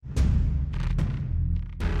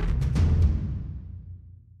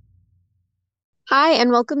Hi,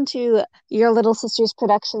 and welcome to Your Little Sisters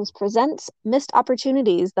Productions presents Missed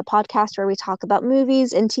Opportunities, the podcast where we talk about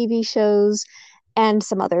movies and TV shows and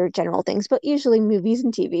some other general things, but usually movies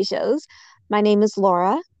and TV shows. My name is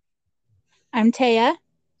Laura, I'm Taya.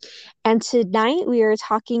 and tonight we are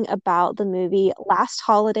talking about the movie Last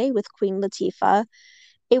Holiday with Queen Latifah.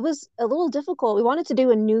 It was a little difficult. We wanted to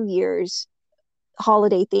do a New Year's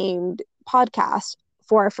holiday themed podcast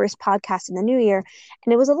for our first podcast in the new year,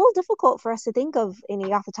 and it was a little difficult for us to think of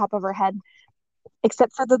any off the top of our head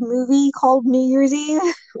except for the movie called New Year's Eve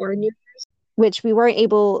or New, which we weren't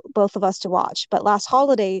able both of us to watch. But Last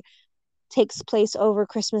Holiday takes place over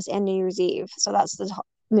Christmas and New Year's Eve, so that's the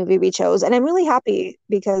movie we chose, and I'm really happy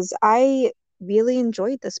because I really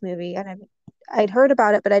enjoyed this movie, and I'd heard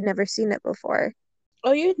about it, but I'd never seen it before.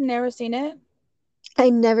 Oh, you'd never seen it?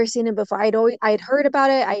 I'd never seen it before. I'd heard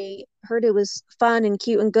about it. I heard it was fun and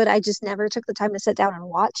cute and good. I just never took the time to sit down and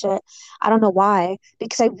watch it. I don't know why,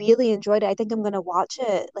 because I really enjoyed it. I think I'm gonna watch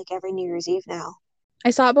it like every New Year's Eve now.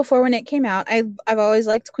 I saw it before when it came out. I've always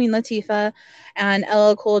liked Queen Latifah and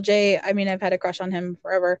LL Cool J. I mean, I've had a crush on him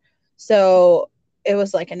forever. So it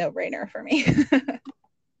was like a no-brainer for me.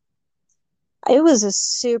 It was a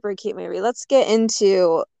super cute movie. Let's get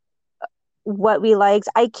into what we liked.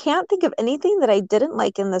 I can't think of anything that I didn't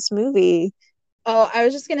like in this movie. Oh, I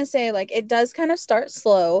was just gonna say, like, it does kind of start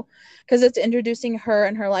slow because it's introducing her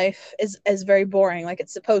and her life is very boring, like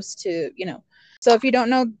it's supposed to. So if you don't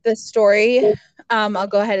know the story, I'll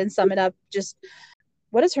go ahead and sum it up. Just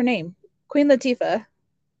what is her name? Queen Latifah.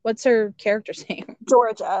 What's her character's name?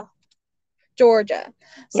 Georgia. Georgia.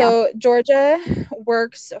 Yeah. So Georgia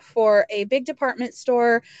works for a big department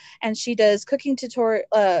store, and she does cooking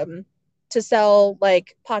tutorial to sell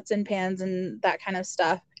like pots and pans and that kind of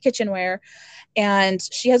stuff, kitchenware. And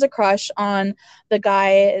she has a crush on the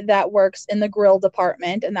guy that works in the grill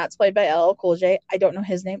department, and that's played by LL Cool J. I don't know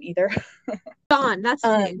his name either. Sean, that's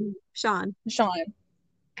his name. Sean. Sean.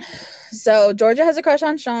 So Georgia has a crush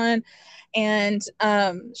on Sean, and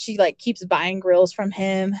she like keeps buying grills from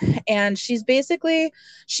him, and she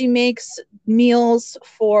makes meals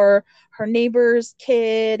for her neighbor's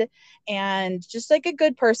kid, and just like a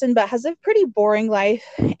good person, but has a pretty boring life.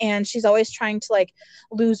 And she's always trying to like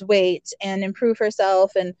lose weight and improve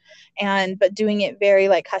herself, and but doing it very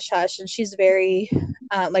like hush hush. And she's very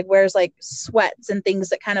like wears like sweats and things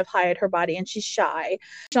that kind of hide her body, and she's shy.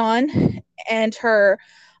 Sean and her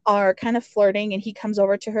are kind of flirting, and he comes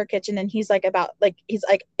over to her kitchen, and he's like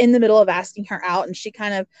in the middle of asking her out, and she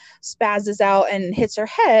kind of spazzes out and hits her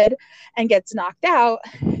head and gets knocked out.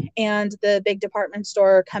 And the big department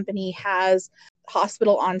store company has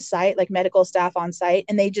hospital on site, like medical staff on site,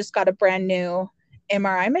 and they just got a brand new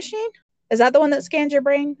MRI machine. Is that the one that scans your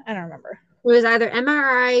brain? I don't remember. It was either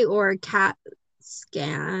MRI or CAT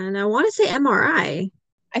scan. I want to say MRI.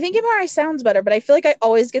 I think MRI sounds better, but I feel like I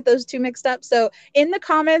always get those two mixed up. So in the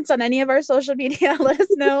comments on any of our social media, let us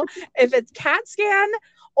know if it's CAT scan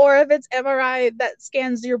or if it's MRI that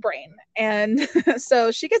scans your brain. And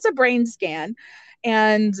so she gets a brain scan,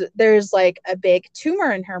 and there's like a big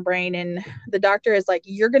tumor in her brain, and the doctor is like,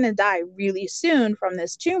 you're going to die really soon from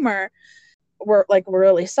this tumor. We're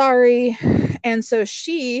really sorry. And so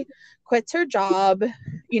she quits her job.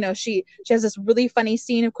 She has this really funny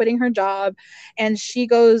scene of quitting her job, and she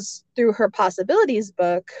goes through her possibilities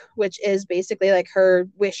book, which is basically like her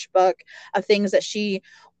wish book of things that she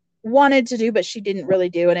wanted to do but she didn't really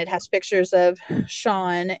do. And it has pictures of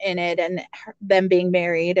Sean in it and them being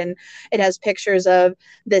married, and it has pictures of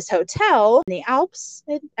this hotel in the Alps,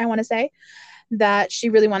 I want to say, that she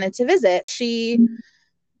really wanted to visit. She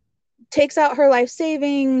takes out her life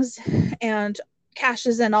savings and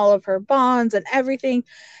cashes in all of her bonds and everything,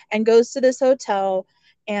 and goes to this hotel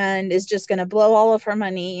and is just going to blow all of her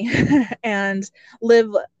money and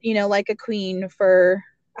live, like a queen for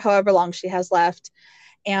however long she has left.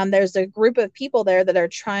 And there's a group of people there that are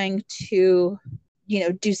trying to,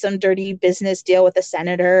 do some dirty business deal with the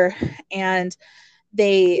senator, and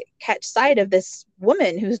they catch sight of this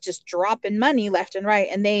woman who's just dropping money left and right,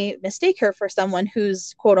 and they mistake her for someone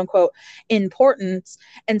who's quote unquote important.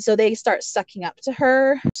 And so they start sucking up to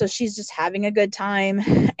her. So she's just having a good time.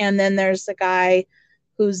 And then there's the guy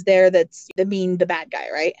who's there that's the bad guy,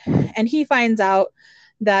 right? And he finds out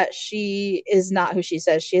that she is not who she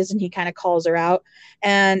says she is, and he kind of calls her out.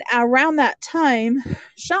 And around that time,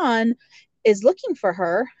 Sean is looking for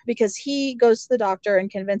her because he goes to the doctor and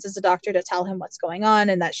convinces the doctor to tell him what's going on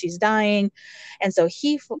and that she's dying. And so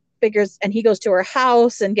he figures, and he goes to her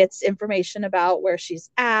house and gets information about where she's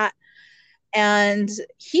at. And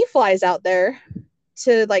he flies out there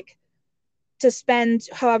to spend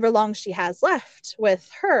however long she has left with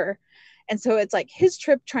her. And so it's like his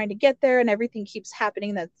trip trying to get there, and everything keeps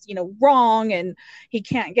happening that's, wrong, and he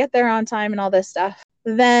can't get there on time and all this stuff.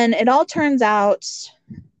 Then it all turns out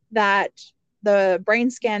that the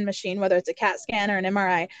brain scan machine, whether it's a CAT scan or an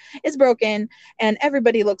MRI, is broken, and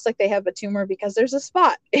everybody looks like they have a tumor because there's a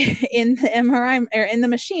spot in the MRI or in the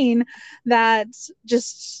machine that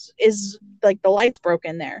just is like the light's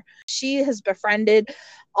broken there. She has befriended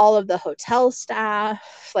all of the hotel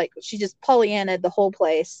staff, like she just Pollyannaed the whole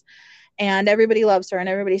place, and everybody loves her and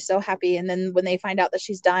everybody's so happy. And then when they find out that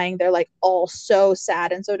she's dying, they're like all so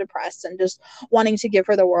sad and so depressed and just wanting to give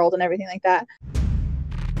her the world and everything like that.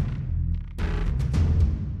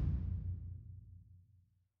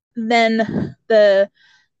 Then the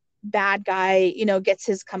bad guy, gets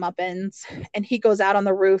his comeuppance, and he goes out on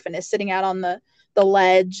the roof and is sitting out on the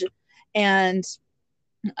ledge, and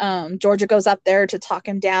Georgia goes up there to talk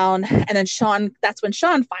him down, and then that's when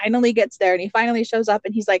Sean finally gets there, and he finally shows up,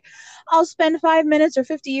 and he's like, I'll spend 5 minutes or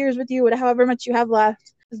 50 years with you, however much you have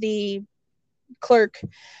left. The clerk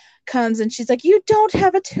comes and she's like, you don't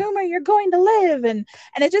have a tumor, you're going to live, and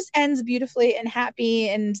it just ends beautifully and happy,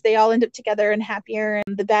 and they all end up together and happier,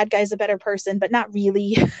 and the bad guy's a better person but not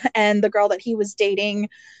really, and the girl that he was dating,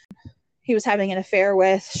 he was having an affair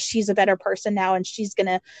with, she's a better person now, and she's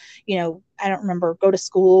gonna, I don't remember, go to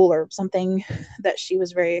school or something that she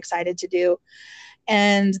was very excited to do.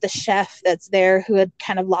 And the chef that's there, who had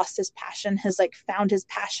kind of lost his passion, has like found his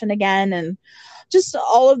passion again, and just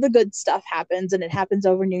all of the good stuff happens, and it happens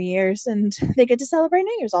over New Year's, and they get to celebrate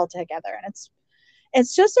New Year's all together. And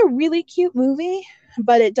it's just a really cute movie,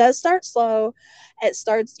 but it does start slow. It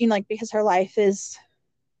starts, like, because her life is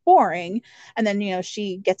boring, and then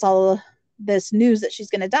she gets all this news that she's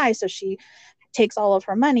going to die, so she takes all of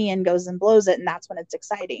her money and goes and blows it, and that's when it's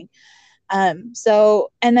exciting.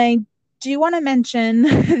 So, and I do want to mention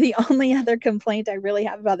the only other complaint I really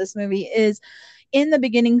have about this movie is in the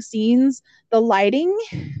beginning scenes, the lighting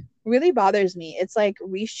really bothers me. It's like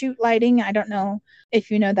reshoot lighting. I don't know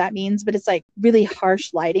if you know what that means, but it's like really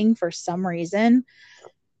harsh lighting for some reason.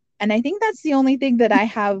 And I think that's the only thing that I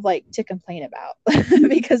have like to complain about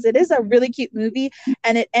because it is a really cute movie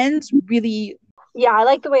and it ends really. Yeah, I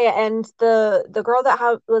like the way it ends. The girl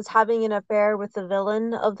that was having an affair with the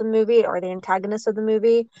villain of the movie or the antagonist of the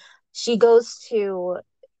movie, she goes to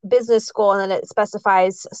business school, and then it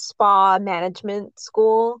specifies spa management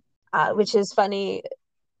school, which is funny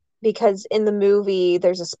because in the movie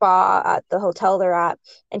there's a spa at the hotel they're at,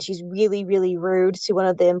 and she's really, really rude to one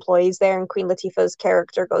of the employees there, and Queen Latifah's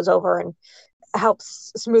character goes over and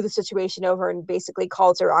helps smooth the situation over and basically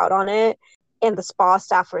calls her out on it. And the spa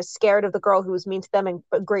staff were scared of the girl who was mean to them and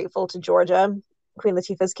but grateful to Georgia, Queen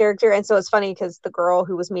Latifah's character. And so it's funny because the girl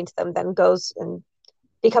who was mean to them then goes and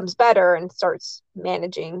becomes better and starts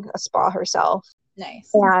managing a spa herself.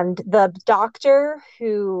 Nice. And the doctor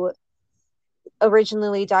who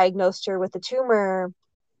originally diagnosed her with a tumor,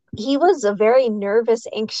 he was a very nervous,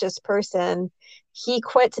 anxious person. He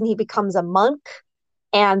quits and he becomes a monk.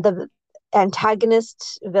 And the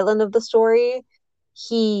antagonist villain of the story,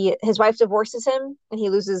 his wife divorces him and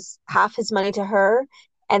he loses half his money to her.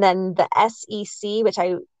 And then the SEC, which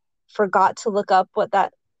I forgot to look up what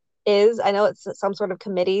that is. I know it's some sort of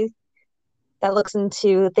committee that looks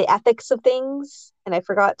into the ethics of things, and I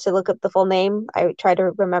forgot to look up the full name. I tried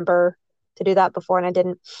to remember to do that before and I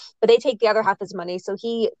didn't. But they take the other half of his money, so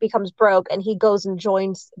he becomes broke and he goes and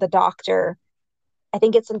joins the doctor. I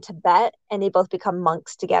think it's in Tibet, and they both become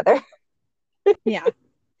monks together. Yeah.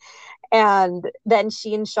 And then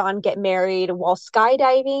she and Sean get married while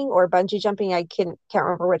skydiving or bungee jumping. I can't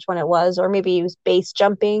remember which one it was, or maybe it was base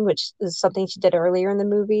jumping, which is something she did earlier in the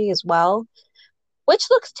movie as well, which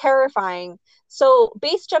looks terrifying. So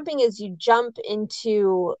base jumping is you jump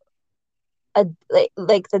into a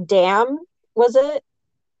like the dam, was it?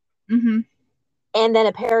 Mm-hmm. And then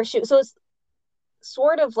a parachute. So it's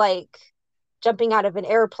sort of like jumping out of an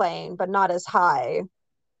airplane, but not as high,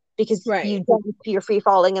 because you jump, you're free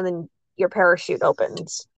falling, and then your parachute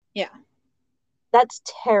opens. Yeah. That's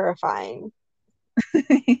terrifying.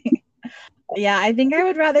 Yeah, I think I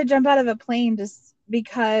would rather jump out of a plane just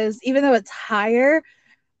because even though it's higher,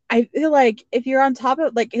 I feel like if you're on top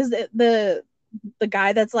of, like, is it the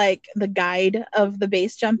guy that's like the guide of the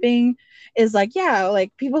base jumping is like, yeah,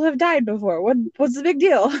 like people have died before. What's the big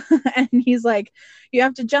deal? And he's like, you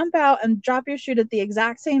have to jump out and drop your chute at the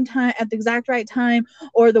exact same time, at the exact right time,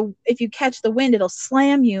 or if you catch the wind, it'll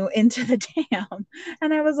slam you into the dam.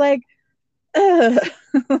 And I was like,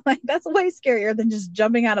 like that's way scarier than just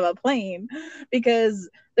jumping out of a plane, because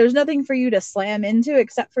there's nothing for you to slam into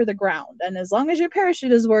except for the ground, and as long as your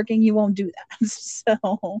parachute is working, you won't do that.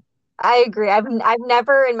 So I agree. I've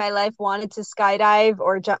never in my life wanted to skydive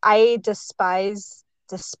or I despise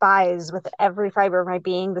with every fiber of my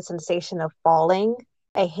being the sensation of falling.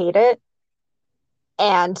 I hate it.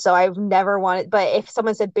 And so I've never wanted, but if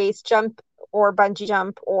someone said base jump or bungee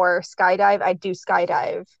jump or skydive, I do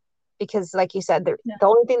skydive because, like you said, Yeah. the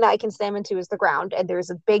only thing that I can slam into is the ground, and there's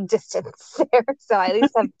a big distance there, so I at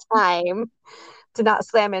least have time to not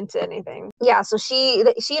slam into anything. Yeah, so she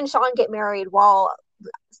and Sean get married while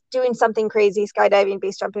doing something crazy, skydiving,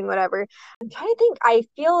 base jumping, whatever. I'm trying to think. I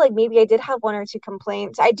feel like maybe I did have one or two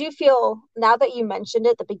complaints. I do feel now that you mentioned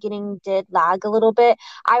it, the beginning did lag a little bit.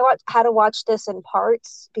 Had to watch this in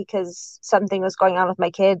parts because something was going on with my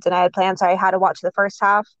kids and I had plans. So I had to watch the first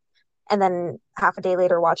half and then half a day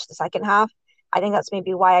later watch the second half. I think that's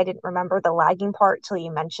maybe why I didn't remember the lagging part till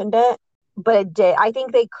you mentioned it. But it did. I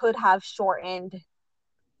think they could have shortened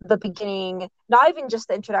the beginning, not even just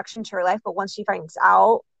the introduction to her life, but once she finds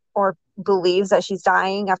out or believes that she's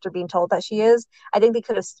dying after being told that she is, I think they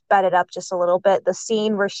could have sped it up just a little bit. The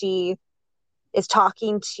scene where she is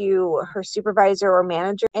talking to her supervisor or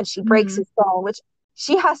manager and she breaks his phone, which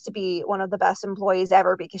she has to be one of the best employees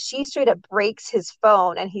ever because she straight up breaks his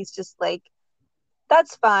phone and he's just like,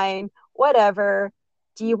 that's fine, whatever.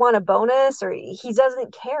 Do you want a bonus? Or he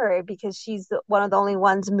doesn't care because she's one of the only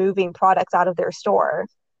ones moving products out of their store.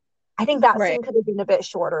 I think that Right. scene could have been a bit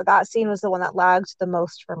shorter. That scene was the one that lagged the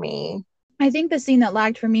most for me. I think the scene that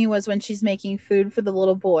lagged for me was when she's making food for the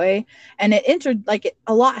little boy, and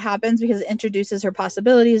a lot happens because it introduces her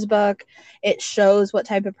possibilities book. It shows what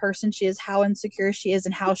type of person she is, how insecure she is,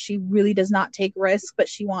 and how she really does not take risks, but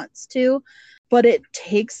she wants to. But it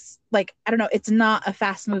takes, like, I don't know, it's not a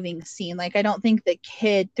fast moving scene. Like, I don't think the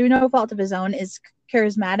kid, through no fault of his own, is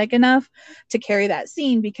charismatic enough to carry that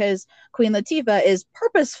scene because Queen Latifah is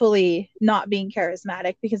purposefully not being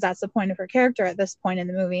charismatic because that's the point of her character at this point in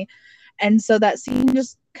the movie. And so that scene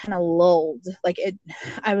just kind of lulled. Like, it,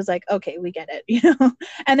 I was like, okay, we get it, you know.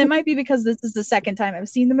 And it might be because this is the second time I've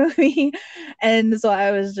seen the movie, and so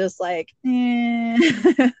I was just like,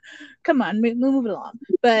 come on, move it along.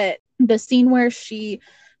 But the scene where she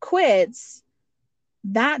quits,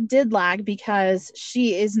 that did lag because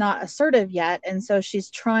she is not assertive yet, and so she's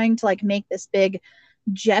trying to like make this big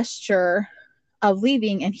gesture of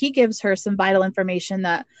leaving, and he gives her some vital information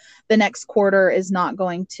that the next quarter is not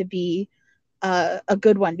going to be a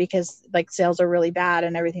good one because like sales are really bad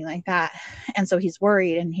and everything like that, and so he's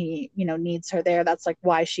worried and he, you know, needs her there. That's like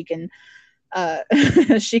why she can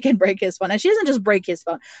she can break his phone, and she doesn't just break his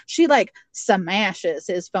phone, she like smashes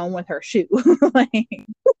his phone with her shoe. Like,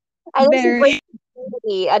 I think she very, breaks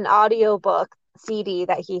an audiobook CD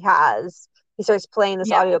that he has. He starts playing this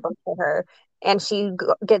yeah, audiobook for her, and she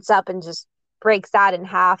gets up and just breaks that in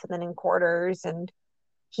half and then in quarters. And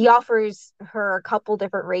he offers her a couple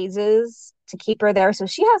different raises to keep her there. So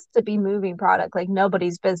she has to be moving product like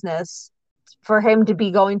nobody's business for him to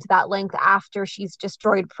be going to that length after she's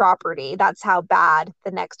destroyed property. That's how bad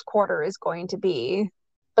the next quarter is going to be.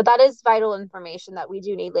 But that is vital information that we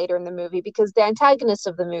do need later in the movie because the antagonist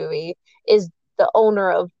of the movie is the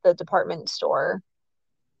owner of the department store.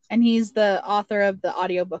 and he's the author of the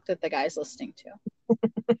audiobook that the guy's listening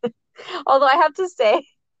to. Although I have to say,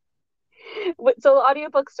 so the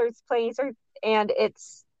audiobook starts playing, and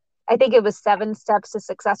it's, I think it was 7 steps to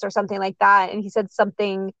success or something like that. And he said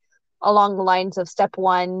something along the lines of step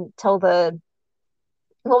one, tell the,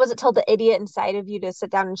 what was it, tell the idiot inside of you to sit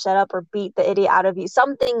down and shut up or beat the idiot out of you,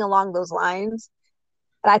 something along those lines.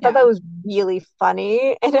 And I thought Yeah, that was really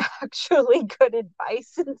funny and actually good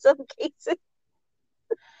advice in some cases.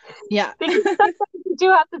 yeah. Because sometimes you do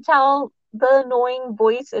have to tell the annoying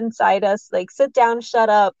voice inside us, like, sit down, shut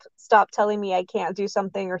up, stop telling me I can't do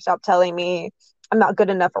something, or stop telling me I'm not good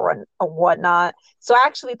enough or whatnot. So I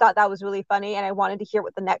actually thought that was really funny and I wanted to hear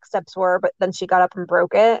what the next steps were, but then she got up and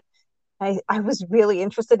broke it. I was really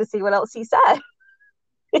interested to see what else he said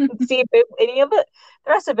and see if any of it,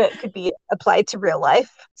 the rest of it could be applied to real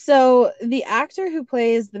life. So the actor who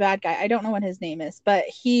plays the bad guy, I don't know what his name is, but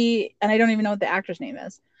and I don't even know what the actor's name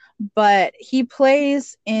is, but he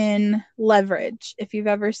plays in Leverage. If you've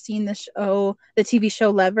ever seen the show, the TV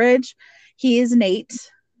show Leverage, he is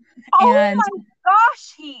Nate, Oh and my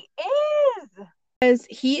gosh, he is.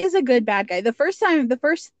 he is a good bad guy. The first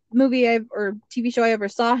movie or TV show I ever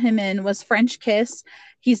saw him in was French Kiss.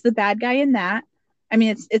 He's the bad guy in that. I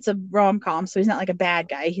mean, it's a rom-com, so he's not like a bad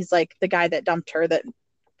guy. He's like the guy that dumped her, that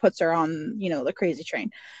puts her on, you know, the crazy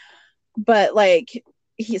train. But like,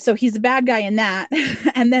 he's a bad guy in that.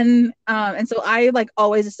 And then and so I like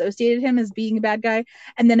always associated him as being a bad guy.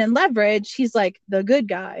 And then in Leverage, he's like the good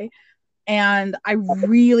guy. And I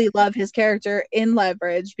really love his character in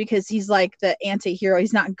Leverage because he's like the anti-hero.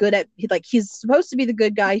 He's not good at, he's supposed to be the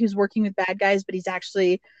good guy who's working with bad guys, but he's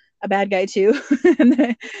actually a bad guy too.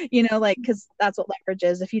 Because that's what Leverage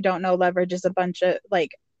is. If you don't know, Leverage is a bunch of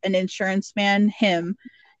an insurance man,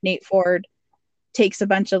 Nate Ford, takes a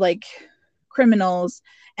bunch of criminals,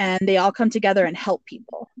 and they all come together and help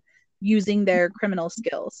people using their criminal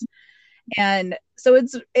skills. And so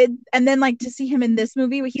and then to see him in this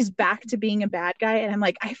movie where he's back to being a bad guy, and I'm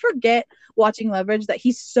like, I forget watching Leverage that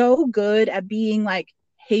he's so good at being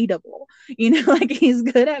hateable, he's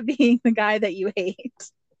good at being the guy that you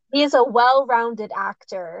hate. He's a well-rounded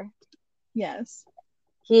actor. Yes.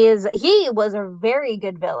 He was a very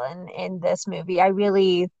good villain in this movie. I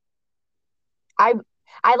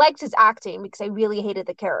liked his acting because I really hated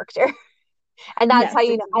the character. And that's how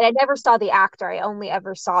you know. And I never saw the actor. I only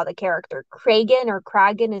ever saw the character.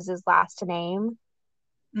 Kragen is his last name.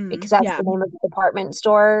 Because that's the name of the department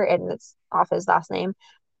store and it's off his last name.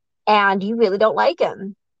 And you really don't like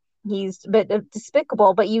him. He's a bit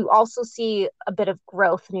despicable, but you also see a bit of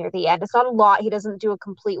growth near the end. It's not a lot. He doesn't do a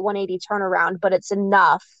complete 180 turnaround, but it's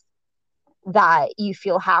enough that you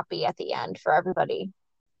feel happy at the end for everybody.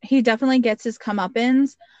 He definitely gets his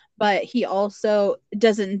comeuppance, but he also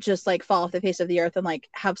doesn't just fall off the face of the earth and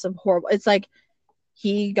have some horrible, it's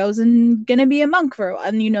he goes and gonna be a monk for a while,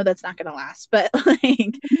 and that's not gonna last, but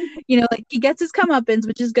he gets his comeuppance,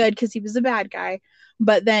 which is good because he was a bad guy,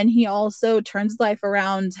 but then he also turns life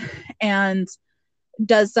around and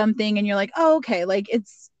does something, and you're like, oh, okay,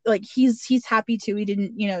 it's he's happy too. He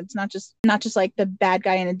didn't, it's not just the bad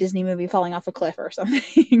guy in a Disney movie falling off a cliff or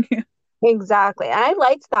something. Exactly. And I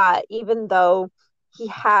liked that, even though he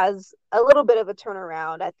has a little bit of a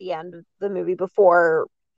turnaround at the end of the movie before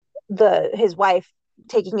his wife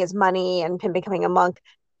taking his money and him becoming a monk.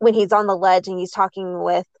 When he's on the ledge and he's talking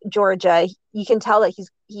with Georgia, you can tell that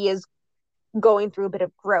he is going through a bit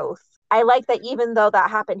of growth. I like that even though that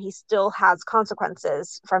happened, he still has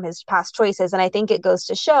consequences from his past choices. And I think it goes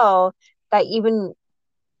to show that even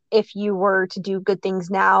if you were to do good things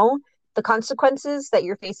now, the consequences that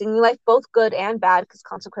you're facing in life, both good and bad, because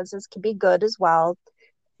consequences can be good as well,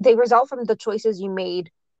 they result from the choices you made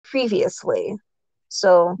previously.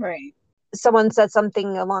 So right. Someone said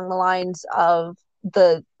something along the lines of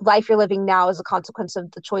the life you're living now is a consequence of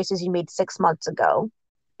the choices you made 6 months ago.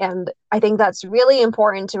 And I think that's really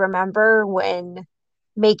important to remember when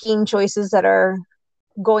making choices that are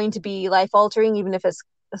going to be life altering, even if it's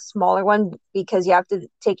a smaller one, because you have to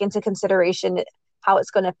take into consideration how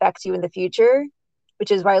it's going to affect you in the future,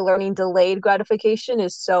 which is why learning delayed gratification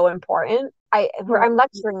is so important. I'm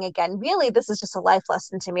lecturing again. Really, this is just a life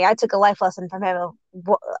lesson to me. I took a life lesson from him.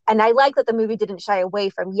 And I like that the movie didn't shy away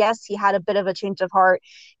from, yes, he had a bit of a change of heart.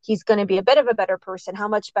 He's going to be a bit of a better person. How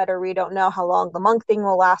much better, we don't know. How long the monk thing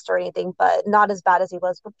will last or anything, but not as bad as he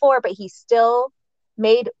was before. But he still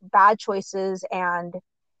made bad choices and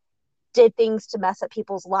did things to mess up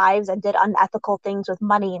people's lives and did unethical things with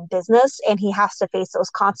money and business. And he has to face those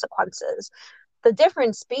consequences. The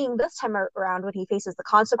difference being this time around, when he faces the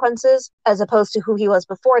consequences, as opposed to who he was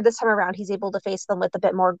before, this time around, he's able to face them with a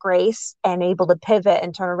bit more grace and able to pivot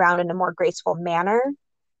and turn around in a more graceful manner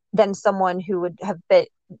than someone who would have been,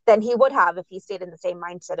 than he would have if he stayed in the same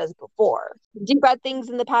mindset as before. Do bad things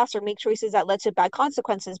in the past or make choices that led to bad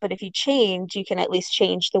consequences, but if you change, you can at least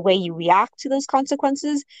change the way you react to those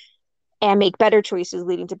consequences and make better choices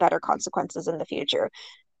leading to better consequences in the future.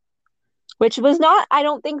 Which was not, I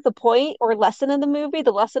don't think, the point or lesson of the movie.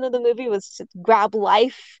 The lesson of the movie was to grab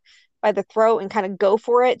life by the throat and kind of go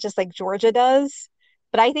for it, just like Georgia does.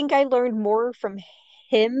 But I think I learned more from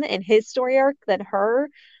him and his story arc than her.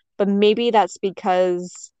 But maybe that's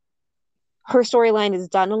because her storyline is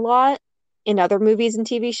done a lot in other movies and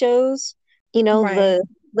TV shows. Right. The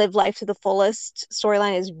live life to the fullest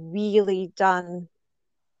storyline is really done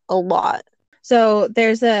a lot. So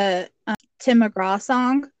there's a Tim McGraw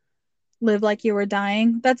song, Live Like You Were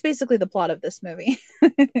Dying. That's basically the plot of this movie.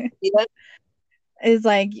 Yeah. Is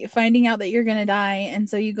finding out that you're going to die. And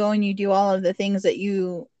so you go and you do all of the things that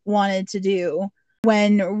you wanted to do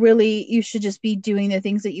when really you should just be doing the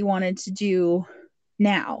things that you wanted to do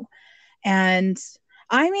now. And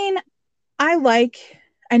I mean, I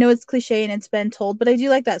know it's cliche and it's been told, but I do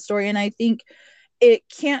like that story. And I think it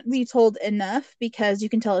can't be told enough because you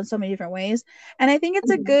can tell in so many different ways. And I think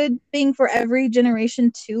it's a good thing for every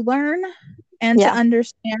generation to learn and to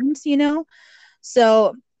understand,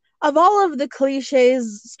 So of all of the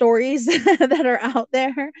cliches stories that are out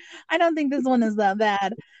there, I don't think this one is that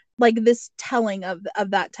bad. This telling of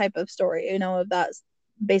that type of story, of that,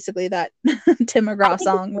 basically that Tim McGraw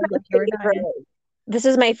song. This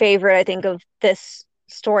is my favorite, I think, of this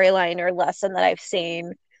storyline or lesson that I've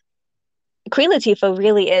seen. Queen Latifah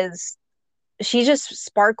really is, she just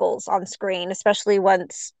sparkles on screen, especially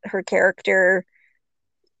once her character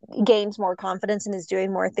gains more confidence and is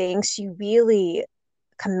doing more things. She really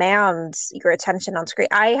commands your attention on screen.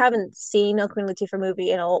 I haven't seen a Queen Latifah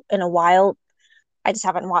movie in a while. I just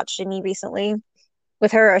haven't watched any recently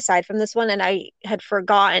with her aside from this one, and I had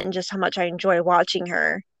forgotten just how much I enjoy watching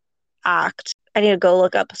her act. I need to go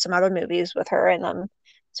look up some other movies with her in them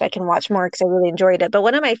so I can watch more because I really enjoyed it. But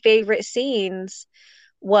one of my favorite scenes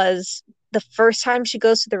was the first time she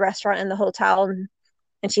goes to the restaurant in the hotel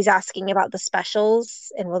and she's asking about the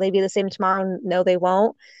specials and will they be the same tomorrow? No, they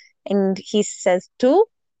won't. And he says, two,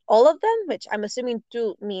 all of them, which I'm assuming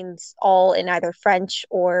two means all in either French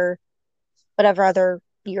or whatever other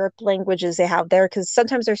Europe languages they have there. Because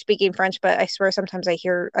sometimes they're speaking French, but I swear sometimes I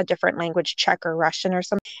hear a different language, Czech or Russian or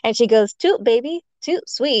something. And she goes, two, baby, two,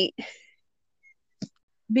 sweet.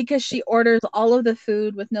 Because she orders all of the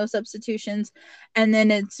food with no substitutions, and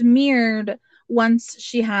then it's mirrored once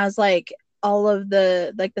she has like all of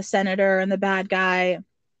the senator and the bad guy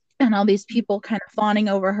and all these people kind of fawning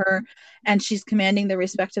over her, and she's commanding the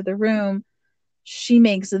respect of the room. She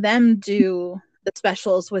makes them do the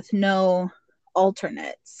specials with no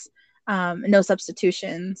alternates, no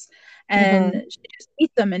substitutions, and Mm-hmm. she just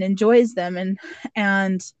eats them and enjoys them.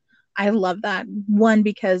 And I love that, one,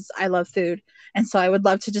 because I love food, and so I would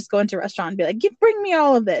love to just go into a restaurant and be like, bring me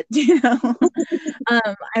all of it,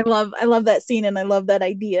 I love that scene, and I love that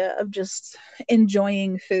idea of just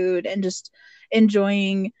enjoying food and just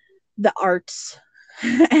enjoying the arts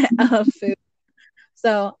of food.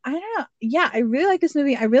 So I don't know. Yeah, I really like this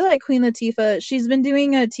movie. I really like Queen Latifah. She's been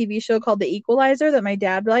doing a TV show called The Equalizer that my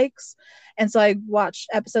dad likes. And so I watch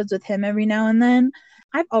episodes with him every now and then.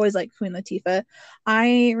 I've always liked Queen Latifah.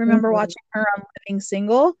 I remember Mm-hmm. watching her on Living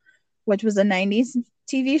Single, which was a 90s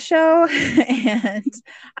TV show. And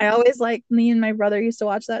I always like, me and my brother used to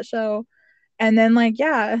watch that show. And then, like,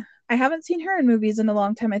 yeah, I haven't seen her in movies in a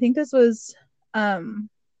long time. I think this was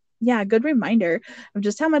yeah, a good reminder of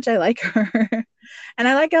just how much I like her. And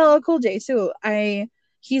I like LL Cool J too.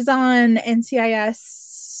 He's on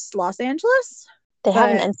NCIS Los Angeles, They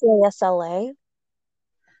have an but NCIS LA.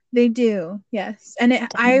 they do, yes. And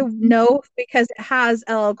I Damn. know because it has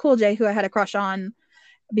LL Cool J, who I had a crush on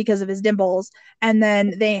because of his dimples. And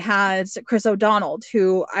then they had Chris O'Donnell,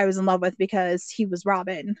 who I was in love with because he was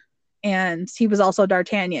Robin and he was also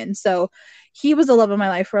D'Artagnan. So he was the love of my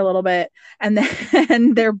life for a little bit. And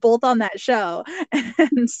then they're both on that show.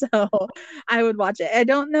 And so I would watch it. I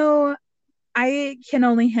don't know. I can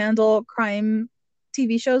only handle crime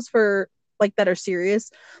TV shows for like that are serious.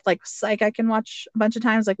 Like Psych, I can watch a bunch of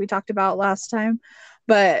times, like we talked about last time.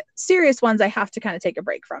 But serious ones, I have to kind of take a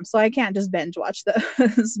break from, so I can't just binge watch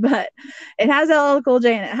those. But it has LL Cool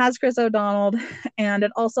J and it has Chris O'Donnell, and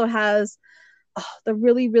it also has the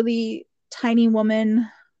really really tiny woman.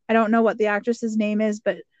 I don't know what the actress's name is,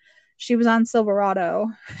 but she was on Silverado,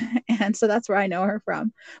 and so that's where I know her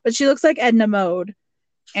from. But she looks like Edna Mode,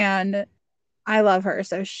 and I love her.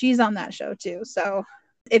 So she's on that show too. So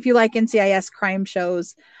if you like NCIS crime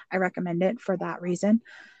shows, I recommend it for that reason.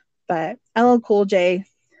 But LL Cool J,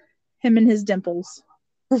 him and his dimples,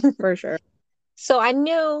 for sure. So I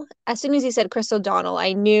knew as soon as he said Chris O'Donnell,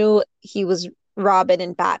 I knew he was Robin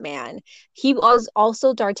in Batman. He was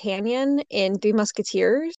also D'Artagnan in Three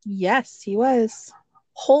Musketeers. Yes, he was.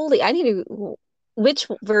 Holy, I need to. Which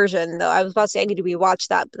version though? I was about to say I need to rewatch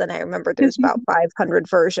that, but then I remembered there's about 500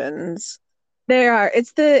 versions. There are.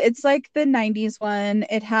 It's like the 90s one.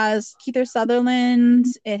 It has Kiefer Sutherland,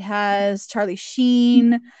 it has Charlie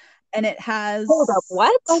Sheen, and it Hold up, has, oh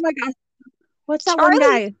what? my gosh, what's that one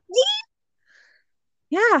Charlie guy?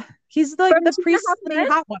 Yeah, he's like from the Two and a Half priestly Men?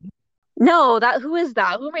 hot one. No, that who is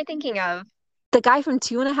that? Who am I thinking of? The guy from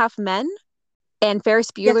Two and a Half Men and Ferris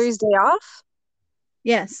Yes. Bueller's Day Off?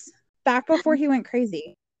 Yes. Back before he went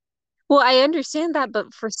crazy. Well, I understand that,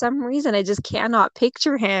 but for some reason I just cannot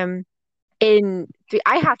picture him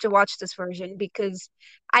I have to watch this version because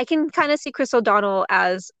I can kind of see Chris O'Donnell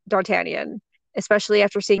as D'Artagnan, especially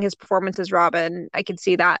after seeing his performance as Robin. I can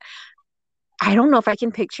see that. I don't know if I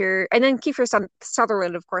can picture, and then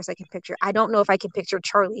Sutherland, of course, I can picture. I don't know if I can picture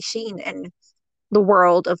Charlie Sheen in the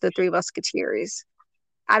world of the Three Musketeers.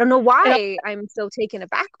 I don't know It why I'm so taken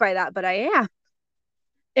aback by that, but I am.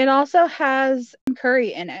 it also has Tim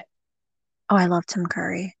Curry in it. Oh, I love Tim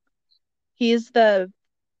Curry. He's the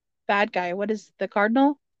bad guy. What is the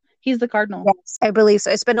cardinal? He's the cardinal. Yes, I believe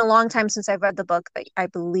so. It's been a long time since I've read the book, but I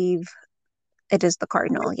believe it is the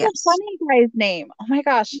Cardinal. What's the Yes. funny guy's name? Oh my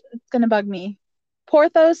gosh, it's gonna bug me.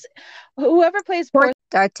 Porthos, whoever plays Porthos,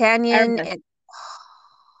 D'Artagnan Aramis.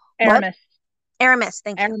 and what? Aramis. Aramis,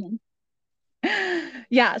 thank you. Aramis.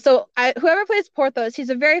 Yeah, so whoever plays Porthos, he's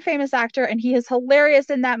a very famous actor and he is hilarious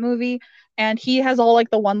in that movie. And he has all like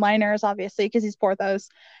the one-liners, obviously, because he's Porthos.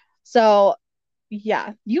 So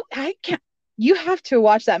yeah, you have to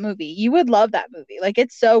watch that movie. You would love that movie. Like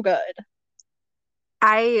it's so good.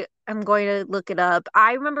 I am going to look it up.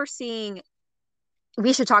 I remember seeing,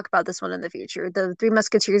 we should talk about this one in the future. The Three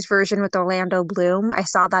Musketeers version with Orlando Bloom. I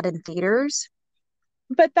saw that in theaters.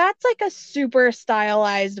 But that's like a super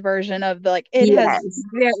stylized version of the like Yes.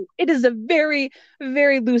 it is a very,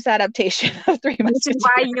 very loose adaptation of Three Which is why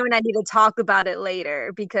Musketeers. you and I need to talk about it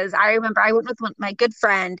later because I remember I went with my good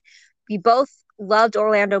friend. We both loved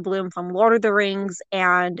Orlando Bloom from Lord of the Rings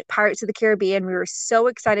and Pirates of the Caribbean. We were so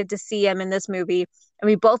excited to see him in this movie. And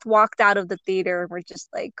we both walked out of the theater and we're just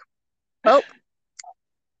like, oh,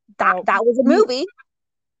 that was a movie.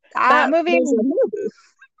 That movie was a movie.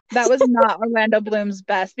 That was not Orlando Bloom's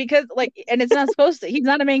best because like and it's not supposed to. He's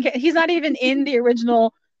not a main he's not even in the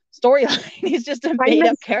original storyline. He's just a made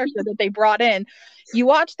up character that they brought in. You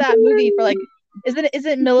watch that movie for like is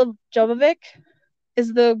it Mila Jovovich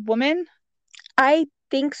is the woman? I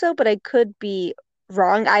think so, but I could be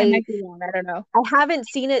wrong. I might be wrong. I don't know. I haven't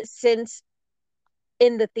seen it since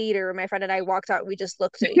in the theater. My friend and I walked out and we just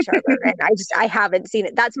looked at each other and I haven't seen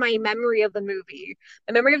it. That's my memory of the movie.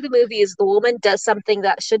 My memory of the movie is the woman does something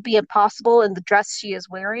that should be impossible in the dress she is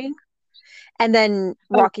wearing and then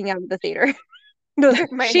walking out of the theater.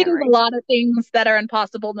 She does a lot of things that are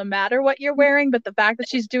impossible no matter what you're wearing, but the fact that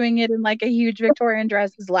she's doing it in like a huge Victorian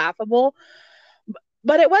dress is laughable.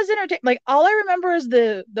 But it was entertaining. Like all I remember is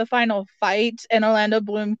the final fight and Orlando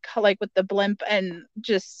Bloom like with the blimp and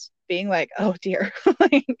just being like, oh dear.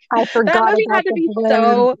 Like, I forgot that movie had to be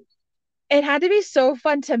it had to be so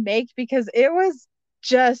fun to make because it was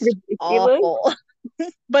just awful.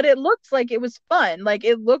 But it looks like it was fun. Like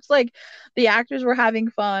it looks like the actors were having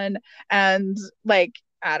fun and like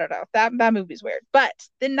I don't know. That movie's weird. But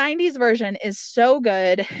the 90s version is so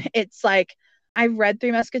good. It's like I've read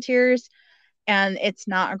Three Musketeers and it's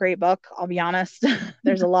not a great book, I'll be honest.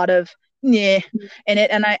 There's a lot of in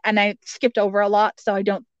it and I skipped over a lot, so I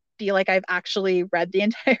don't feel like I've actually read the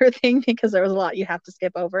entire thing because there was a lot you have to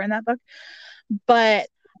skip over in that book. But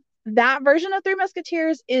that version of Three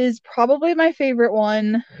Musketeers is probably my favorite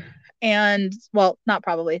one. And well, not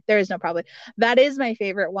probably. There is no probably. That is my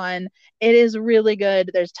favorite one. It is really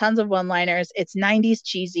good. There's tons of one-liners. It's 90s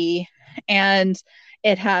cheesy. And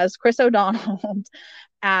it has Chris O'Donnell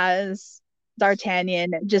as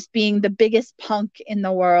D'Artagnan just being the biggest punk in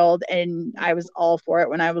the world. And I was all for it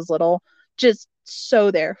when I was little. Just so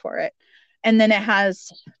there for it. And then it has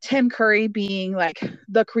Tim Curry being like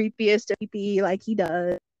the creepiest creepy like he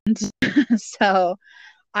does. So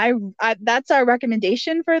I that's our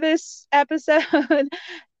recommendation for this episode.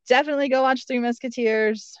 Definitely go watch Three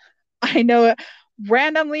Musketeers. I know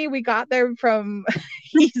randomly we got there from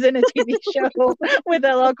he's in a TV show with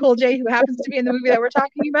LL Cool J who happens to be in the movie that we're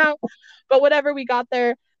talking about. But whatever, we got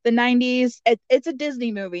there. The 90s, it's a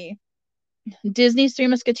Disney movie. Disney's Three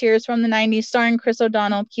Musketeers from the 90s, starring Chris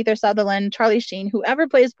O'Donnell, Kiefer Sutherland, Charlie Sheen, whoever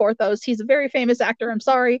plays Porthos. He's a very famous actor, I'm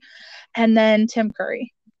sorry. And then Tim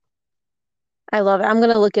Curry. I love it. I'm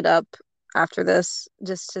going to look it up after this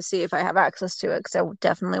just to see if I have access to it because I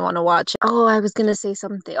definitely want to watch it. Oh, I was going to say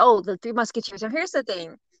something. Oh, the Three Musketeers. And here's the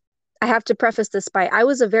thing. I have to preface this by I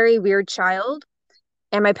was a very weird child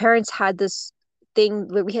and my parents had this thing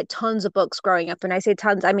where we had tons of books growing up. And I say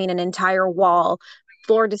tons, I mean an entire wall,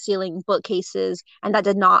 floor to ceiling bookcases, and that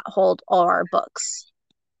did not hold all our books.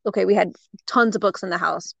 Okay, we had tons of books in the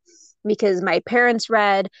house because my parents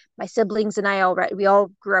read, my siblings and I all read. We all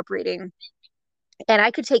grew up reading. And I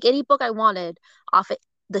could take any book I wanted off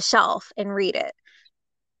the shelf and read it.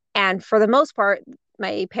 And for the most part,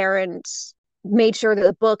 my parents made sure that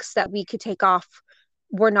the books that we could take off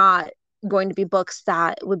were not going to be books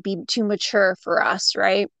that would be too mature for us,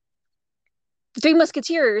 right? Three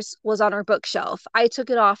Musketeers was on our bookshelf. I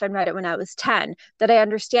took it off and read it when I was 10. Did I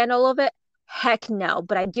understand all of it? Heck no.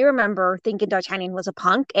 But I do remember thinking D'Artagnan was a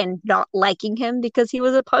punk and not liking him because he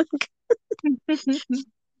was a punk.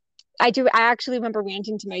 I actually remember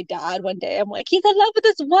ranting to my dad one day. I'm like, he's in love with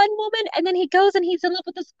this one woman, and then he goes and he's in love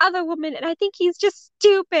with this other woman, and I think he's just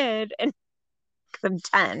stupid. And I'm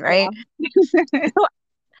 10, right? Yeah. So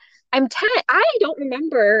I'm 10. I don't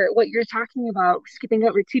remember what you're talking about skipping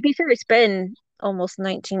over. To be fair, it's been almost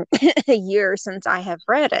 19 years since I have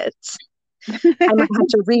read it. I might have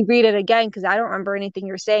to reread it again because I don't remember anything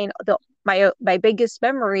you're saying. My biggest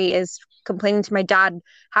memory is complaining to my dad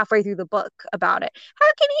halfway through the book about it. How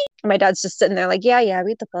can he? And my dad's just sitting there like, yeah,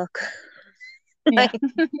 read the book. Yeah. Like,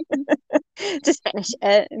 just finish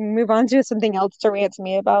it and move on to something else to rant to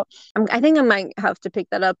me about. I think I might have to pick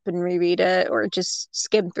that up and reread it or just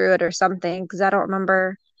skim through it or something because I don't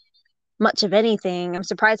remember much of anything. I'm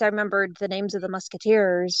surprised I remembered the names of the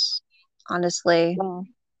Musketeers, honestly. Well,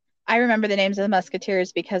 I remember the names of the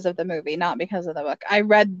Musketeers because of the movie, not because of the book. I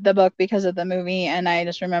read the book because of the movie, and I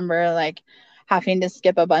just remember like having to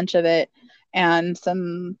skip a bunch of it and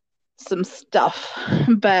some stuff.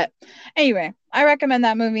 But anyway, I recommend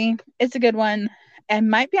that movie. It's a good one. It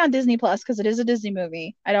might be on Disney Plus because it is a Disney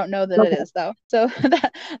movie. I don't know that it Okay. is though. So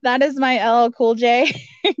that is my LL Cool J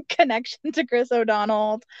connection to Chris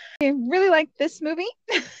O'Donnell. I really like this movie.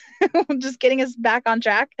 Just getting us back on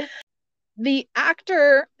track. The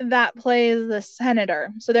actor that plays the senator.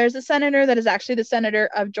 So there's a senator that is actually the senator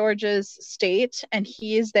of Georgia's state, and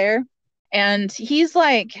he is there. And he's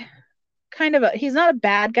like he's not a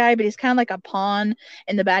bad guy, but he's kind of like a pawn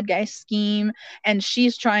in the bad guy scheme. And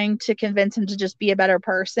she's trying to convince him to just be a better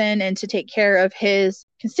person and to take care of his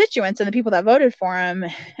constituents and the people that voted for him.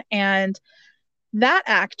 And that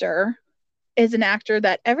actor is an actor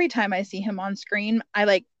that every time I see him on screen, I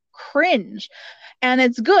like cringe. And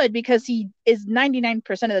it's good because he is 99%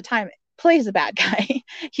 of the time plays a bad guy.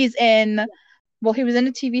 He's in, well, he was in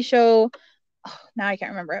a TV show. Oh, now I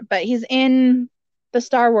can't remember it, but he's in the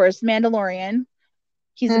Star Wars Mandalorian.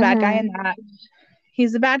 He's a bad guy in that.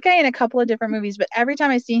 He's a bad guy in a couple of different movies, but every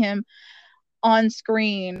time I see him on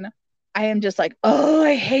screen, I am just like, oh,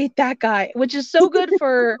 I hate that guy, which is so good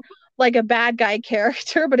for like a bad guy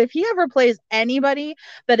character. But if he ever plays anybody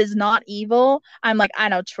that is not evil, I'm like, I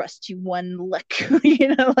don't trust you one lick.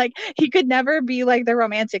 Like he could never be like the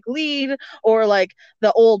romantic lead or like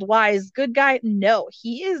the old wise good guy. No,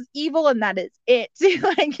 he is evil and that is it.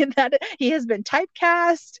 Like that he has been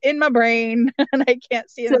typecast in my brain and I can't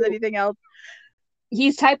see him as anything else.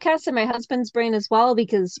 He's typecast in my husband's brain as well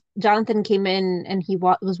because Jonathan came in and he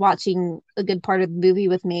was watching a good part of the movie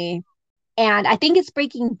with me. And I think it's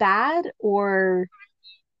Breaking Bad, or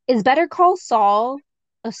is Better Call Saul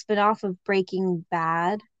a spinoff of Breaking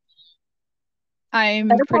Bad? I'm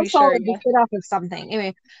Better Call pretty Saul sure. is Yeah. a spinoff of something.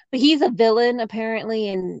 Anyway, but he's a villain apparently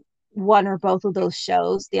in one or both of those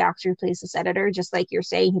shows. The actor who plays the senator, just like you're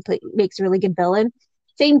saying, makes a really good villain.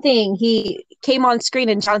 Same thing. He came on screen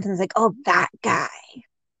and Jonathan's like, "Oh, that guy."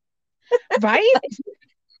 Right?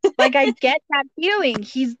 Like I get that feeling.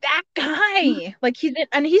 He's that guy. Like he's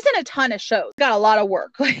in a ton of shows. Got a lot of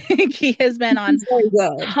work. Like he has been on He's very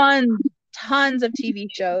good. tons of TV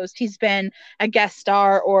shows. He's been a guest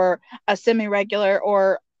star or a semi-regular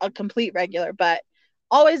or a complete regular, but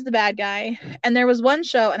always the bad guy. And there was one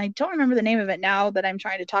show, and I don't remember the name of it now that I'm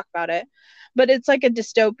trying to talk about it, but it's like a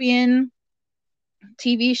dystopian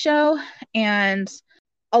TV show, and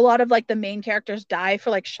a lot of like the main characters die for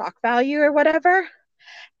like shock value or whatever,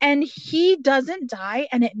 and he doesn't die,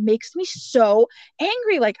 and it makes me so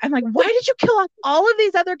angry. Like I'm like, why did you kill off all of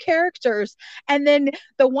these other characters? And then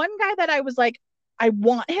the one guy that I was like, I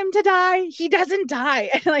want him to die, he doesn't die.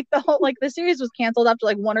 And like the series was canceled after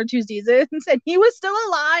like 1 or 2 seasons and he was still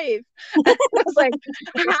alive. And I was like,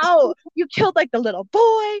 how? You killed like the little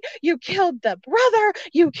boy, you killed the brother,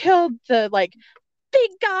 you killed the like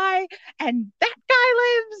big guy, and that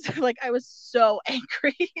guy lives. Like I was so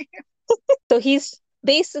angry. So he's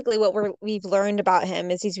basically what we've learned about him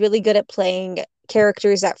is he's really good at playing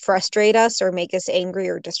characters that frustrate us or make us angry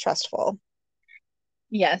or distrustful.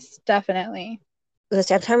 Yes, definitely. I'm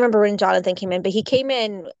trying to remember when Jonathan came in, but he came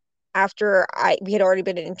in after we had already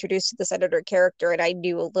been introduced to the senator character and I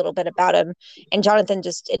knew a little bit about him. And Jonathan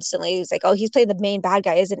just instantly was like, "Oh, he's playing the main bad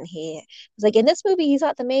guy, isn't he?" I was like, "In this movie, he's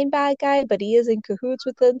not the main bad guy, but he is in cahoots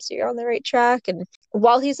with them, so you're on the right track." And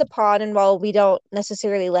while he's a pawn and while we don't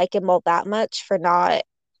necessarily like him all that much for not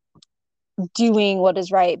doing what is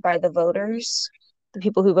right by the voters, the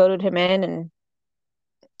people who voted him in, and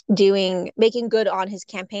making good on his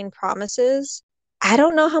campaign promises, I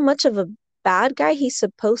don't know how much of a bad guy he's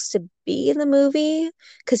supposed to be in the movie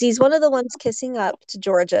because he's one of the ones kissing up to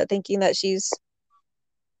Georgia, thinking that she's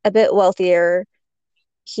a bit wealthier.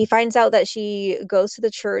 He finds out that she goes to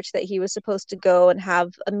the church that he was supposed to go and have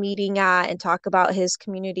a meeting at and talk about his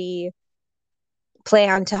community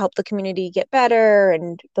plan to help the community get better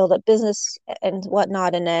and build up business and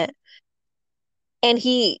whatnot in it. And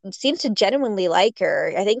he seems to genuinely like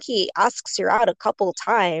her. I think he asks her out a couple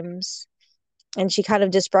times and she kind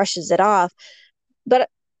of just brushes it off. But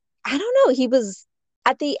I don't know. He was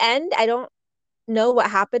at the end. I don't know what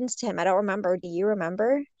happens to him. I don't remember. Do you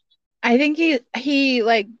remember? I think he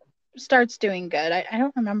like starts doing good. I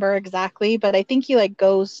don't remember exactly, but I think he like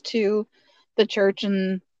goes to the church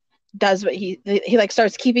and does what he like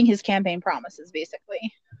starts keeping his campaign promises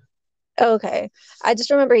basically. Okay. I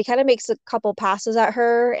just remember he kind of makes a couple passes at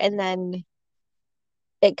her and then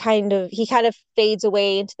he kind of fades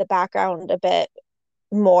away into the background a bit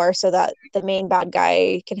more so that the main bad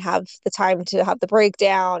guy can have the time to have the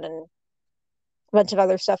breakdown and a bunch of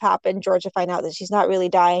other stuff happen. Georgia find out that she's not really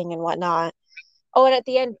dying and whatnot. Oh, and at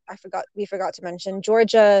the end, we forgot to mention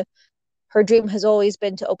Georgia. Her dream has always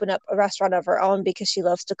been to open up a restaurant of her own because she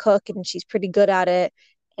loves to cook and she's pretty good at it.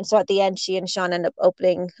 And so at the end, she and Sean end up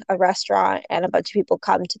opening a restaurant, and a bunch of people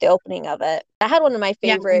come to the opening of it. I had one of my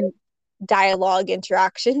Yeah. favorite dialogue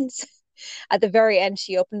interactions. At the very end,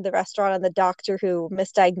 she opened the restaurant, and the doctor who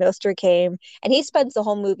misdiagnosed her came, and he spends the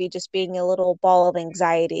whole movie just being a little ball of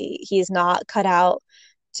anxiety. He's not cut out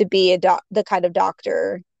to be the kind of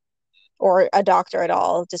doctor or a doctor at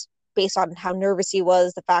all, just based on how nervous he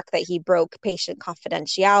was, the fact that he broke patient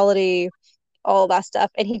confidentiality, all that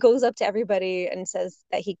stuff. And he goes up to everybody and says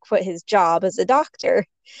that he quit his job as a doctor.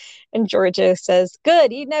 And Georgia says,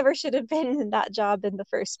 "Good, you never should have been in that job in the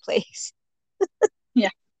first place." Yeah.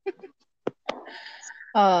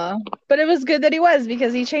 But it was good that he was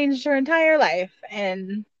because he changed her entire life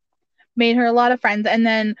and made her a lot of friends. And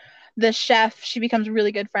then the chef, she becomes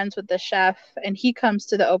really good friends with the chef, and he comes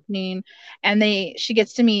to the opening, and she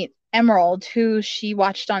gets to meet Emerald, who she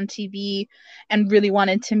watched on TV and really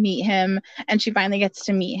wanted to meet him, and she finally gets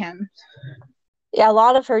to meet him. Yeah, a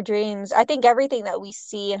lot of her dreams. I think everything that we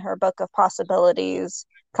see in her book of possibilities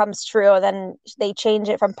comes true. And then they change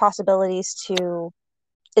it from possibilities to,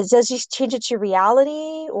 does she change it to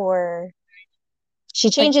reality, or she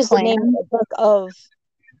Like changes the plan. name of the book of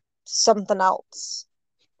something else?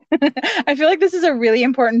 I feel like this is a really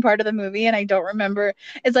important part of the movie, and I don't remember.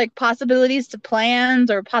 It's like possibilities to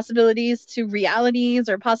plans, or possibilities to realities,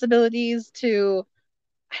 or possibilities to,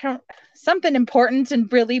 I don't, something important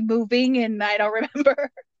and really moving, and I don't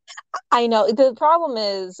remember. I know. The problem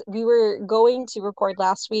is we were going to record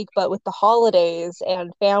last week, but with the holidays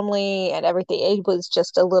and family and everything, it was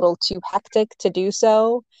just a little too hectic to do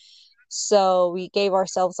so. So we gave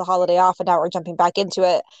ourselves a holiday off, and now we're jumping back into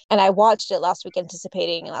it. And I watched it last week,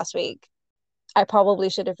 anticipating last week. I probably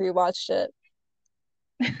should have rewatched it,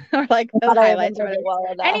 Or like the but I highlights or remembered it whatever.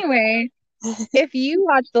 well enough. Anyway, if you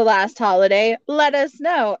watch The Last Holiday, let us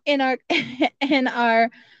know in our in our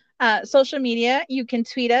social media. You can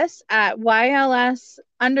tweet us at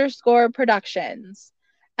YLS_productions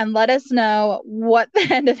and let us know what the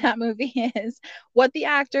end of that movie is, what the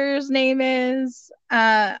actor's name is,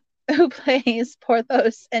 who plays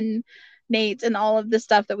Porthos and Nate, and all of the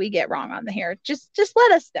stuff that we get wrong on the here. Just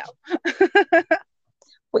let us know.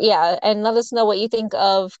 Yeah, and let us know what you think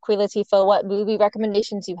of Queen Latifah, what movie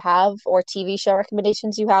recommendations you have or TV show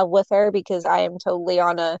recommendations you have with her, because I am totally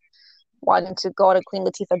on a wanting to go on a Queen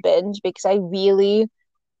Latifah binge because I really,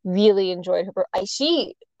 really enjoyed her.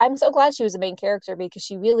 I'm so glad she was the main character because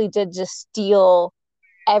she really did just steal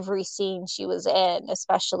every scene she was in,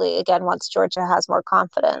 especially again once Georgia has more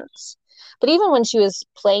confidence. But even when she was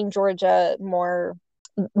playing Georgia more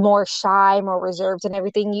shy, more reserved and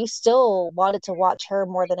everything, you still wanted to watch her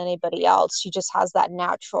more than anybody else. She just has that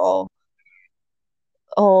natural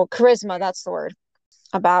charisma, that's the word,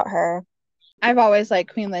 about her. I've always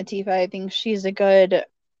liked Queen Latifah. I think she's a good,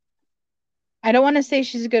 I don't want to say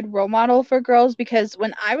she's a good role model for girls because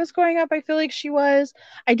when I was growing up, I feel like she was.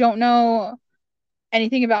 I don't know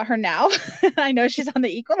anything about her now. I know she's on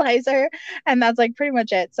the Equalizer, and that's like pretty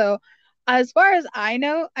much it. So, as far as I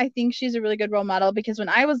know, I think she's a really good role model because when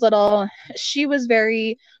I was little, she was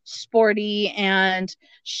very sporty and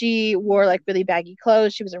she wore like really baggy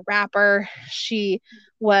clothes. She was a rapper. She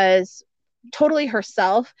was totally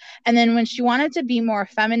herself. And then when she wanted to be more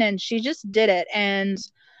feminine, she just did it. And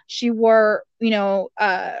she wore,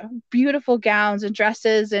 beautiful gowns and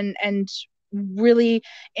dresses and really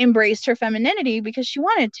embraced her femininity because she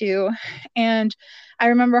wanted to. And I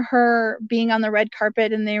remember her being on the red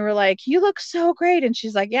carpet and they were like, "You look so great." And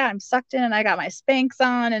she's like, "Yeah, I'm sucked in and I got my Spanx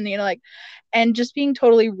on." And, and just being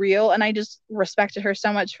totally real. And I just respected her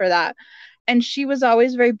so much for that. And she was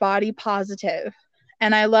always very body positive.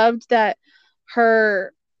 And I loved that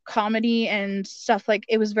her comedy and stuff, like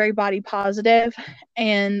it was very body positive,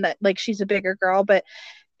 and that, like, she's a bigger girl, but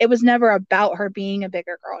it was never about her being a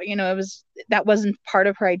bigger girl. That wasn't part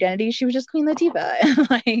of her identity. She was just Queen Latifah. And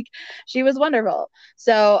like, she was wonderful.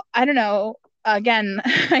 So I don't know. Again,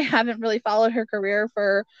 I haven't really followed her career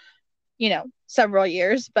for, several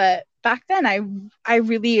years, but back then I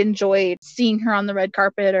really enjoyed seeing her on the red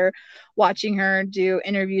carpet or watching her do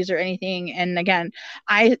interviews or anything. And again,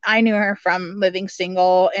 I knew her from Living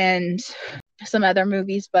Single and some other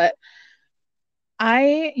movies, but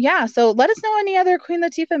so let us know any other Queen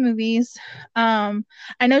Latifah movies. I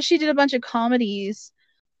know she did a bunch of comedies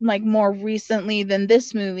like more recently than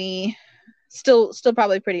this movie. Still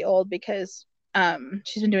probably pretty old because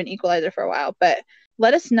she's been doing Equalizer for a while, but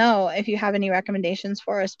let us know if you have any recommendations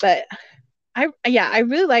for us. But I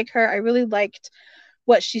really like her. I really liked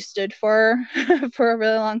what she stood for for a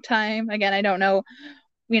really long time. Again, I don't know,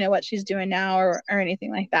 what she's doing now or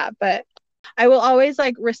anything like that, but I will always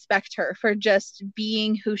like respect her for just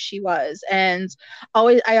being who she was. And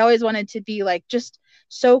I always wanted to be like just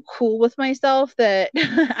so cool with myself that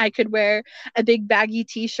I could wear a big baggy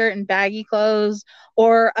t-shirt and baggy clothes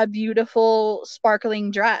or a beautiful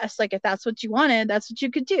sparkling dress. Like if that's what you wanted, that's what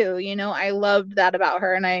you could do. I loved that about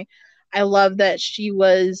her, and I love that she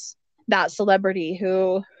was that celebrity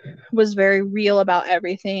who was very real about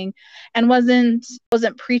everything and wasn't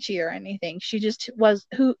preachy or anything. She just was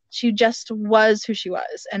who she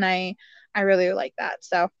was, and I really like that.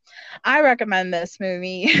 So I recommend this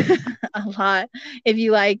movie a lot if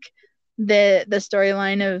you like the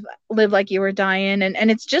storyline of Live Like You Were Dying,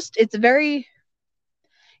 and it's very,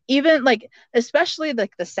 even like, especially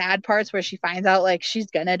like the sad parts where she finds out like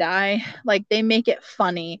she's gonna die, like they make it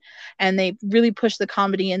funny and they really push the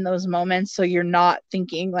comedy in those moments, so you're not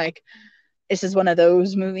thinking like this is one of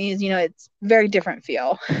those movies. It's very different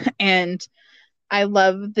feel. And I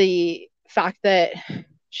love the fact that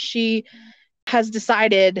she has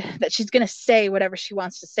decided that she's going to say whatever she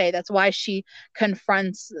wants to say. That's why she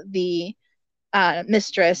confronts the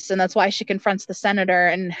mistress, and that's why she confronts the senator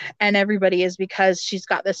and everybody, is because she's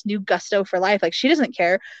got this new gusto for life. Like she doesn't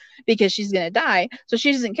care because she's going to die, so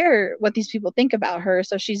she doesn't care what these people think about her,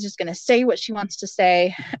 so she's just going to say what she wants to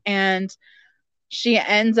say. And she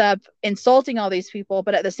ends up insulting all these people,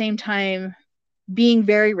 but at the same time being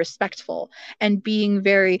very respectful and being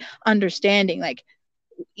very understanding. Like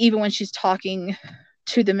even when she's talking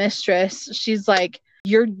to the mistress, she's like,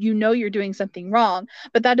 you're doing something wrong,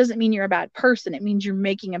 but that doesn't mean you're a bad person. It means you're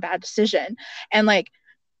making a bad decision. And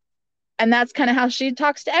that's kind of how she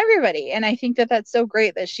talks to everybody. And I think that that's so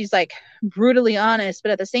great that she's like brutally honest,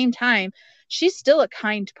 but at the same time, she's still a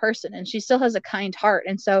kind person and she still has a kind heart.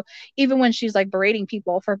 And so even when she's like berating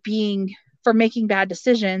people for making bad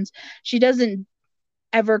decisions, she doesn't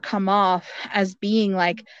ever come off as being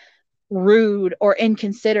like rude or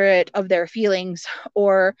inconsiderate of their feelings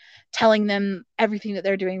or telling them everything that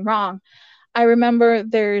they're doing wrong. I remember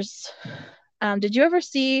did you ever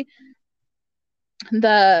see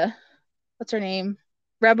the what's her name?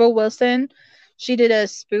 Rebel Wilson. She did a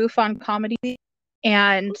spoof on comedy.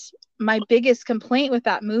 And my biggest complaint with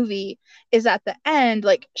that movie is at the end,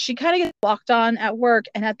 like she kind of gets walked on at work,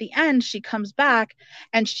 and at the end she comes back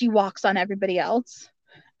and she walks on everybody else.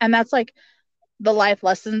 And that's like the life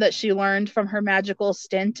lesson that she learned from her magical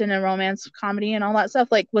stint in a romance comedy and all that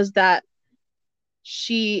stuff, like was that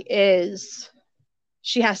she has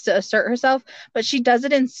to assert herself, but she does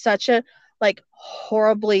it in such a like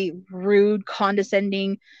horribly rude,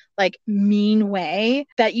 condescending, like mean way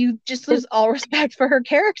that you just lose all respect for her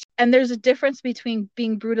character. And there's a difference between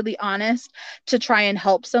being brutally honest to try and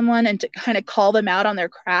help someone and to kind of call them out on their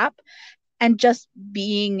crap, and just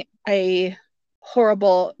being a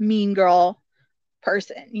horrible, mean girl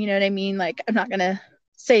person. You know what I mean? Like, I'm not gonna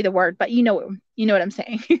say the word, but you know what I'm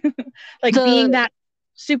saying. Like being that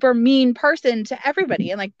super mean person to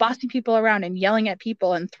everybody and like bossing people around and yelling at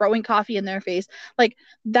people and throwing coffee in their face, like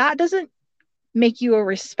that doesn't make you a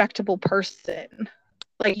respectable person.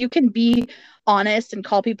 Like you can be honest and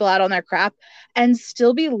call people out on their crap and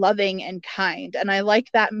still be loving and kind. And I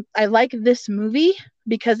like that. I like this movie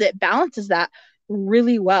because it balances that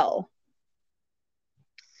really well.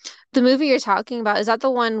 The movie you're talking about, is that the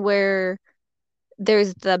one where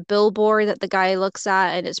there's the billboard that the guy looks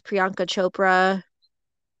at and it's Priyanka Chopra?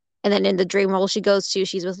 And then in the dream world she goes to,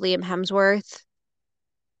 she's with Liam Hemsworth.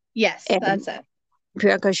 Yes, And that's it.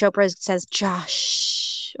 Priyanka Chopra says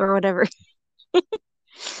Josh or whatever.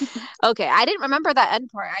 Okay, I didn't remember that end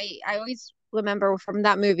part. I always remember from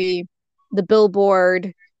that movie the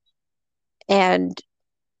billboard and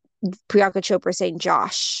Priyanka Chopra saying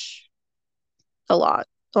Josh a lot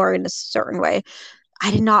or in a certain way.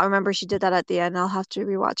 I did not remember she did that at the end. I'll have to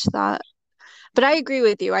rewatch that. But I agree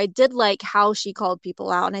with you. I did like how she called people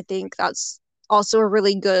out, and I think that's also a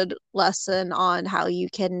really good lesson on how you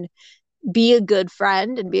can be a good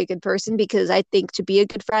friend and be a good person, because I think to be a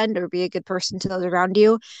good friend or be a good person to those around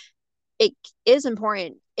you, it is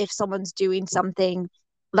important if someone's doing something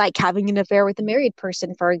like having an affair with a married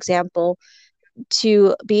person, for example,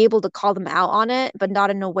 to be able to call them out on it, but not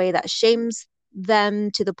in a way that shames them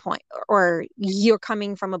to the point, or you're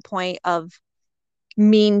coming from a point of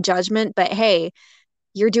mean judgment, but hey,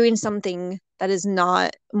 you're doing something that is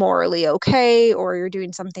not morally okay, or you're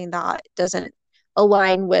doing something that doesn't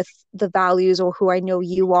align with the values or who I know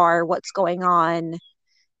you are, what's going on,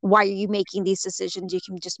 why are you making these decisions? You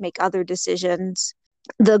can just make other decisions.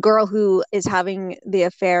 The girl who is having the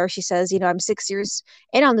affair, she says, I'm 6 years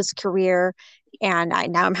in on this career, and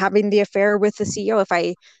now I'm having the affair with the CEO. If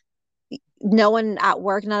I no one at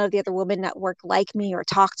work, none of the other women at work like me or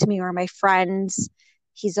talk to me or my friends.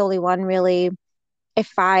 He's the only one really.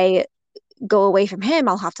 If I go away from him,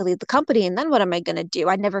 I'll have to leave the company. And then what am I going to do?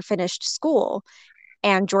 I never finished school.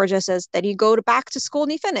 And Georgia says, then you go back to school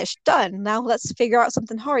and you finish. Done. Now let's figure out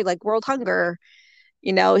something hard like world hunger.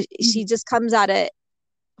 She just comes at it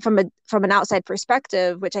from an outside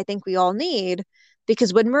perspective, which I think we all need,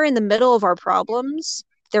 because when we're in the middle of our problems,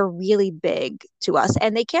 they're really big to us,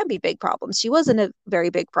 and they can be big problems. She wasn't a very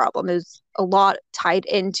big problem. It was a lot tied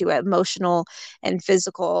into it, emotional and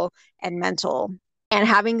physical and mental. And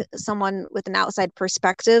having someone with an outside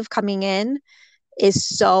perspective coming in is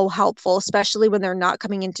so helpful, especially when they're not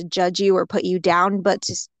coming in to judge you or put you down, but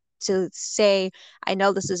to say, I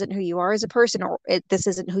know this isn't who you are as a person, or this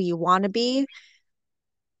isn't who you want to be.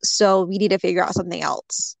 So we need to figure out something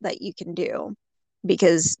else that you can do,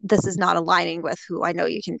 because this is not aligning with who I know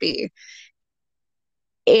you can be.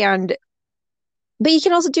 But you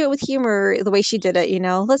can also do it with humor, the way she did it,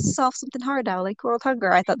 let's solve something hard now, like world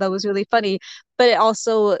hunger. I thought that was really funny, but it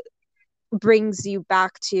also brings you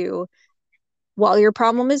back to, while your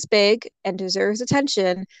problem is big and deserves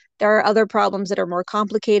attention, there are other problems that are more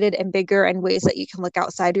complicated and bigger, and ways that you can look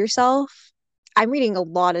outside yourself. I'm reading a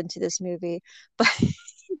lot into this movie, but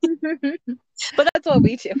but that's what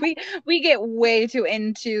we do. We get way too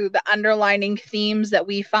into the underlining themes that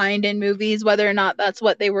we find in movies, whether or not that's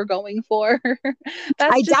what they were going for.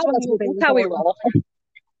 I doubt that's how we roll.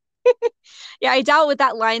 Yeah, I doubt with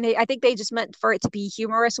that line. I think they just meant for it to be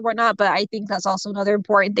humorous or whatnot. But I think that's also another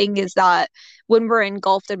important thing, is that when we're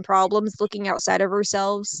engulfed in problems, looking outside of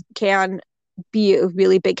ourselves can be a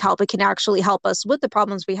really big help. It can actually help us with the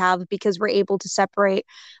problems we have, because we're able to separate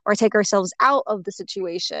or take ourselves out of the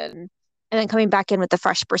situation and then coming back in with a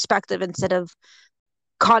fresh perspective, instead of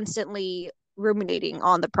constantly ruminating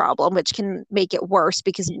on the problem, which can make it worse,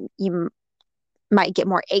 because you might get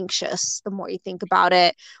more anxious the more you think about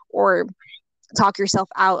it, or talk yourself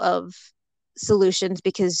out of solutions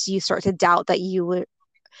because you start to doubt that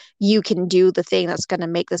you can do the thing that's going to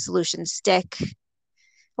make the solution stick,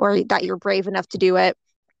 or that you're brave enough to do it.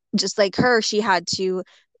 Just like her, she had to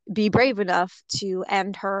be brave enough to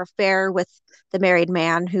end her affair with the married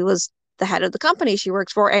man who was the head of the company she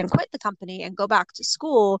worked for, and quit the company and go back to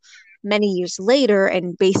school many years later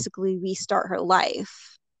and basically restart her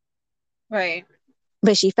life. Right.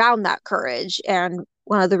 But she found that courage, and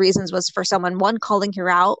one of the reasons was for someone, one, calling her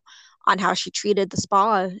out on how she treated the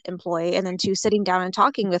spa employee, and then two, sitting down and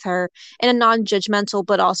talking with her in a non-judgmental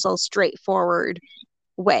but also straightforward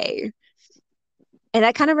way. And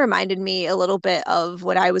that kind of reminded me a little bit of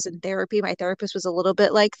when I was in therapy. My therapist was a little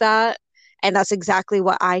bit like that, and that's exactly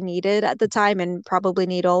what I needed at the time, and probably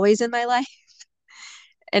need always in my life.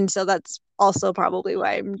 And so that's also probably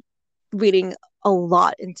why I'm reading a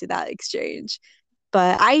lot into that exchange.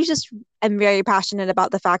 But I just am very passionate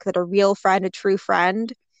about the fact that a real friend, a true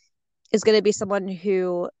friend, is going to be someone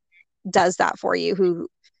who does that for you, who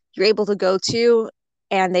you're able to go to,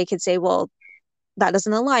 and they could say, well, that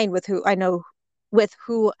doesn't align with who I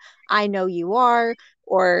know you are,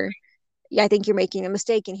 or yeah, I think you're making a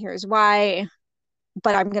mistake and here's why,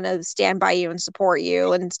 but I'm going to stand by you and support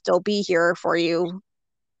you and still be here for you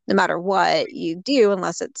no matter what you do,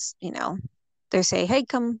 unless it's, they say, hey,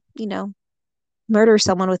 come, murder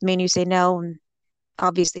someone with me, and you say no, and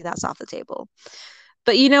obviously that's off the table.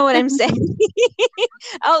 But you know what I'm saying?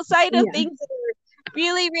 Outside of things that are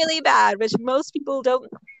really, really bad, which most people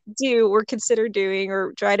don't do or consider doing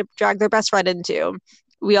or try to drag their best friend into,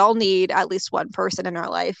 we all need at least one person in our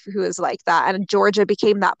life who is like that. And Georgia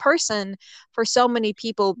became that person for so many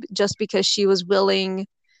people, just because she was willing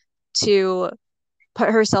to put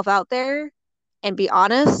herself out there and be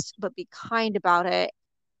honest, but be kind about it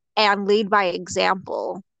and lead by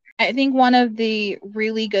example. I think one of the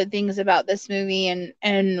really good things about this movie,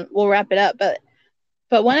 and we'll wrap it up, but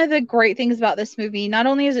one of the great things about this movie, not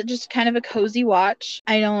only is it just kind of a cozy watch,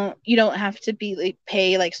 you don't have to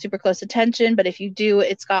pay like super close attention, but if you do,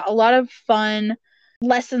 it's got a lot of fun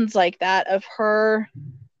lessons like that of her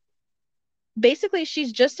basically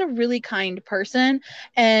she's just a really kind person,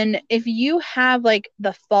 and if you have like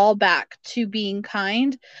the fallback to being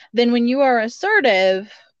kind, then when you are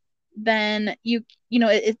assertive, then you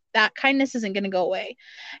know that kindness isn't going to go away.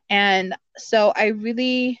 And so I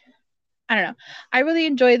don't know, I really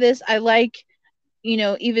enjoy this. I like,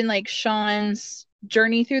 even like Sean's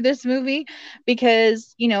journey through this movie,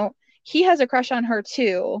 because he has a crush on her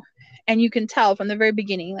too, and you can tell from the very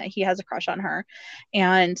beginning that he has a crush on her,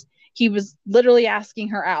 and he was literally asking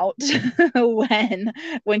her out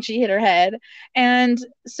when she hit her head. And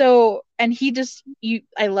so, and he just you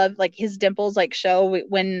I love like his dimples like show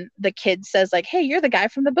when the kid says like, hey, you're the guy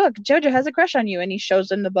from the book, Jojo has a crush on you, and he shows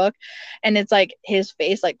him the book, and it's like his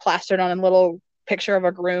face like plastered on a little picture of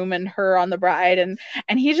a groom and her on the bride, and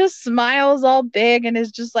he just smiles all big and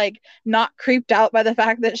is just like not creeped out by the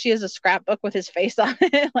fact that she has a scrapbook with his face on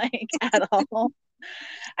it like at all.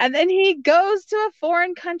 And then he goes to a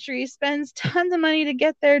foreign country, spends tons of money to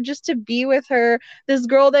get there just to be with her, this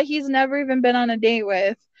girl that he's never even been on a date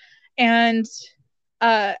with. And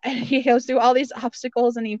and he goes through all these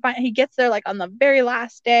obstacles, and he gets there like on the very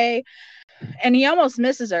last day, and he almost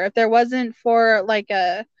misses her. If there wasn't for like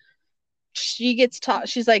a she gets taught,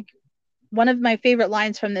 she's like, one of my favorite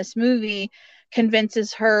lines from this movie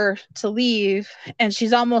convinces her to leave, and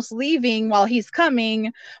she's almost leaving while he's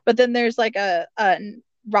coming, but then there's like a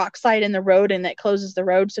rock slide in the road, and it closes the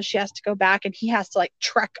road, so she has to go back, and he has to like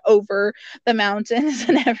trek over the mountains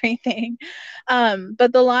and everything.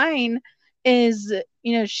 But the line is,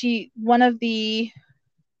 she one of the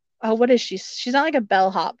oh, what is she's not like a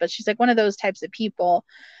bellhop, but she's like one of those types of people,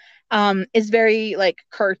 is very like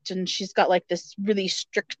curt, and she's got like this really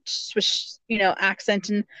strict Swiss, accent,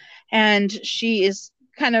 and she is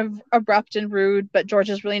kind of abrupt and rude, but George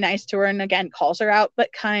is really nice to her and again calls her out,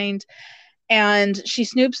 but kind. And she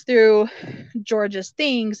snoops through George's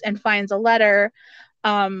things and finds a letter,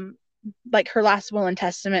 um, like her last will and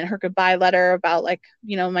testament, her goodbye letter about like,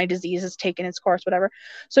 my disease has taken its course, whatever.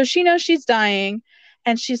 So she knows she's dying,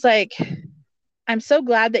 and she's like, I'm so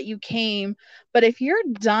glad that you came, but if you're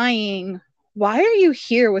dying, why are you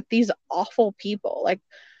here with these awful people? Like,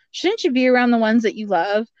 shouldn't you be around the ones that you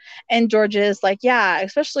love? And George is like, yeah,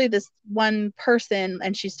 especially this one person.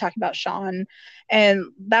 And she's talking about Sean. And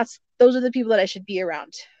those are the people that I should be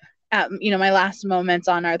around at, my last moments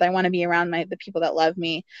on earth. I want to be around the people that love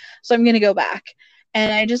me. So I'm going to go back.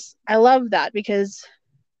 And I love that, because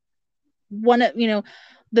one of,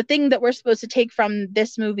 the thing that we're supposed to take from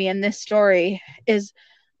this movie and this story is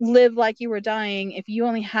live like you were dying. If you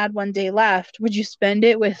only had one day left, would you spend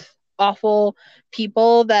it with awful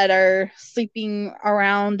people that are sleeping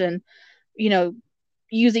around and, you know,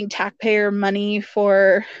 using taxpayer money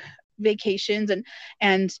for vacations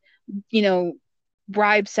and, you know,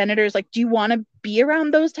 bribe senators? Like, do you want to be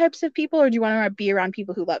around those types of people, or do you want to be around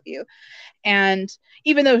people who love you? And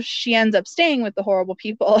even though she ends up staying with the horrible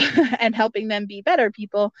people and helping them be better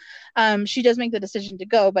people, she does make the decision to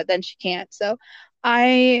go, but then she can't. So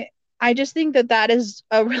I I just think that that is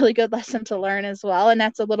a really good lesson to learn as well, and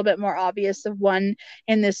that's a little bit more obvious of one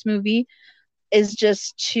in this movie, is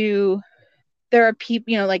just to there are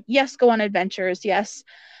people, like, yes, go on adventures, yes,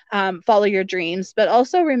 follow your dreams, but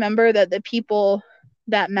also remember that the people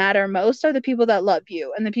that matter most are the people that love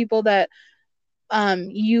you and the people that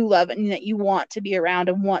you love and that you want to be around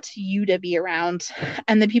and want you to be around,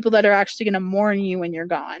 and the people that are actually going to mourn you when you're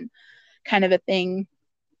gone, kind of a thing.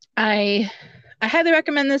 I i highly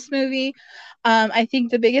recommend this movie. I think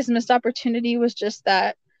the biggest missed opportunity was just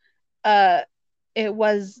that uh it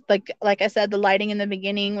was like I said, the lighting in the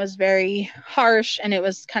beginning was very harsh and it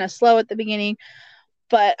was kind of slow at the beginning,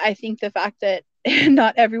 but I think the fact that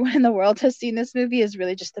not everyone in the world has seen this movie is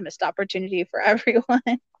really just a missed opportunity for everyone.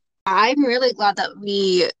 I'm really glad that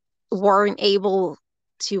we weren't able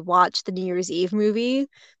to watch the New Year's Eve movie,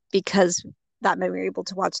 because that meant we were able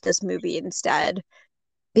to watch this movie instead,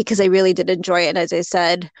 because I really did enjoy it. And as I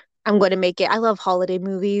said, I'm going to make it. I love holiday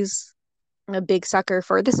movies. I'm a big sucker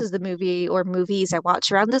for this is the movie or movies I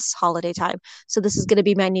watch around this holiday time. So this is going to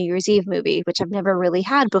be my New Year's Eve movie, which I've never really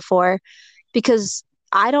had before, because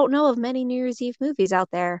I don't know of many New Year's Eve movies out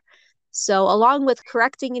there. So, along with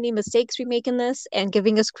correcting any mistakes we make in this and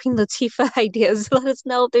giving us Queen Latifah ideas, let us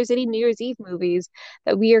know if there's any New Year's Eve movies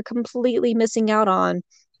that we are completely missing out on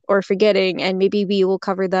or forgetting, and maybe we will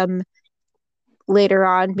cover them later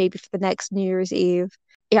on, maybe for the next New Year's Eve.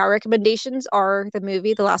 Yeah, our recommendations are the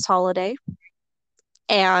movie The Last Holiday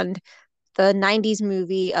and the 90s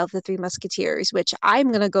movie of the Three Musketeers, which I'm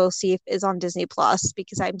going to go see if is on Disney Plus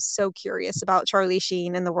because I'm so curious about Charlie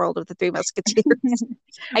Sheen and the world of the Three Musketeers.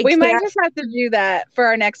 I We might can't. just have to do that for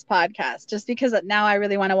our next podcast, just because now I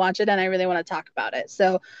really want to watch it and I really want to talk about it.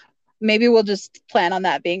 So maybe we'll just plan on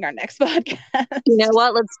that being our next podcast. You know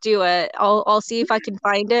what? Let's do it. I'll see if I can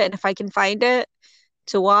find it, and if I can find it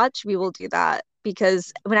to watch, we will do that.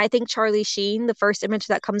 Because when I think Charlie Sheen, the first image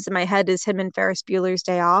that comes in my head is him in Ferris Bueller's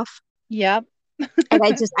Day Off. Yep. And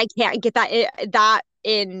I can't get that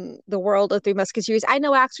in the world of Three Musketeers. I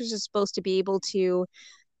know actors are supposed to be able to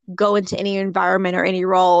go into any environment or any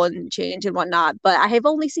role and change and whatnot, but I have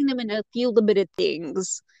only seen him in a few limited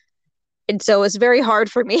things. And so it's very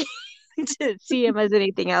hard for me to see him as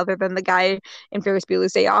anything other than the guy in Ferris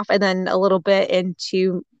Bueller's Day Off and then a little bit in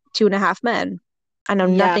Two and a Half Men. I know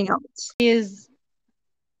Yeah. nothing else. He is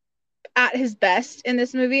at his best in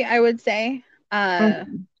this movie, I would say,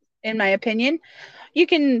 in my opinion. You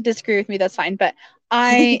can disagree with me, that's fine. But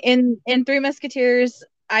in Three Musketeers,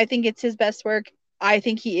 I think it's his best work. I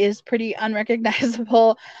think he is pretty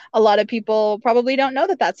unrecognizable. A lot of people probably don't know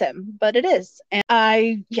that that's him, but it is. And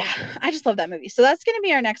I just love that movie. So that's going to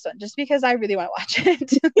be our next one, just because I really want to watch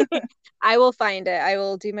it. I will find it. I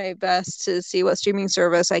will do my best to see what streaming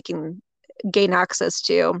service I can gain access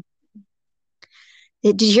to.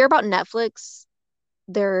 Did you hear about Netflix?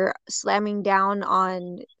 They're slamming down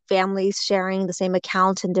on families sharing the same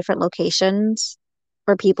account in different locations,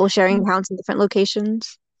 or people sharing accounts in different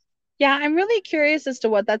locations. Yeah, I'm really curious as to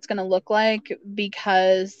what that's going to look like,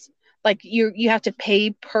 because like you have to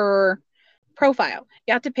pay per profile.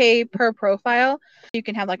 You have to pay per profile. You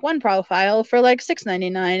can have like one profile for like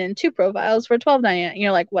 $6.99 and two profiles for $12.99.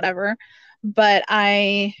 You're like, whatever. But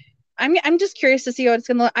I'm just curious to see what it's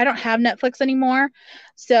gonna look. I don't have Netflix anymore,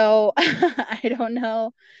 so I don't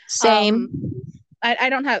know. Same.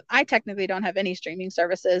 I technically don't have any streaming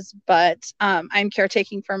services, but I'm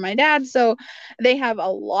caretaking for my dad, so they have a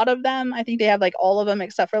lot of them. I think they have like all of them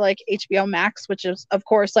except for like HBO Max, which is of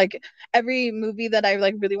course like every movie that I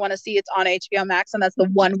like really want to see, it's on HBO Max, and that's the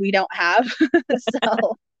one we don't have.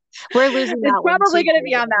 So we're losing it's that one probably too. going to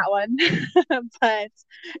be on that one. But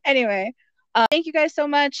anyway, thank you guys so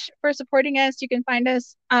much for supporting us. You can find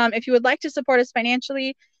us, if you would like to support us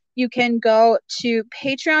financially, you can go to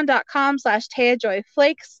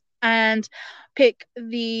patreon.com/TayaJoyFlakes and pick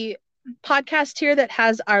the podcast tier that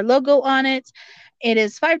has our logo on it. It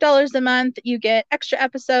is $5 a month. You get extra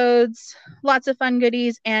episodes, lots of fun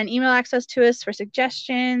goodies, and email access to us for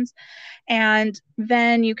suggestions. And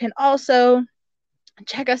then you can also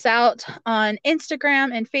check us out on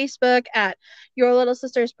Instagram and Facebook at Your Little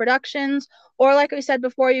Sisters Productions. Or like we said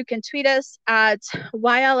before, you can tweet us at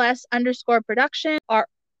YLS_production. Are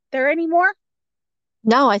there any more?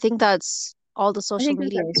 No, I think that's all the social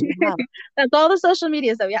medias we have. That's all the social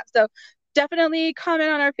medias that we have. So definitely comment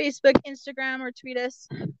on our Facebook, Instagram, or tweet us.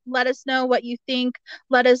 Let us know what you think.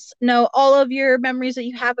 Let us know all of your memories that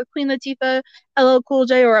you have of Queen Latifah, LL Cool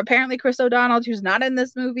J, or apparently Chris O'Donnell, who's not in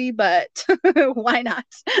this movie, but why not?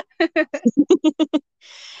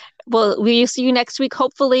 Well, we'll see you next week,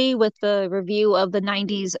 hopefully, with the review of the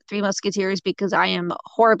 90s Three Musketeers, because I am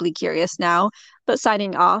horribly curious now. But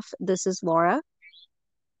signing off, this is Laura.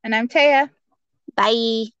 And I'm Taya.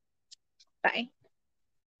 Bye. Bye.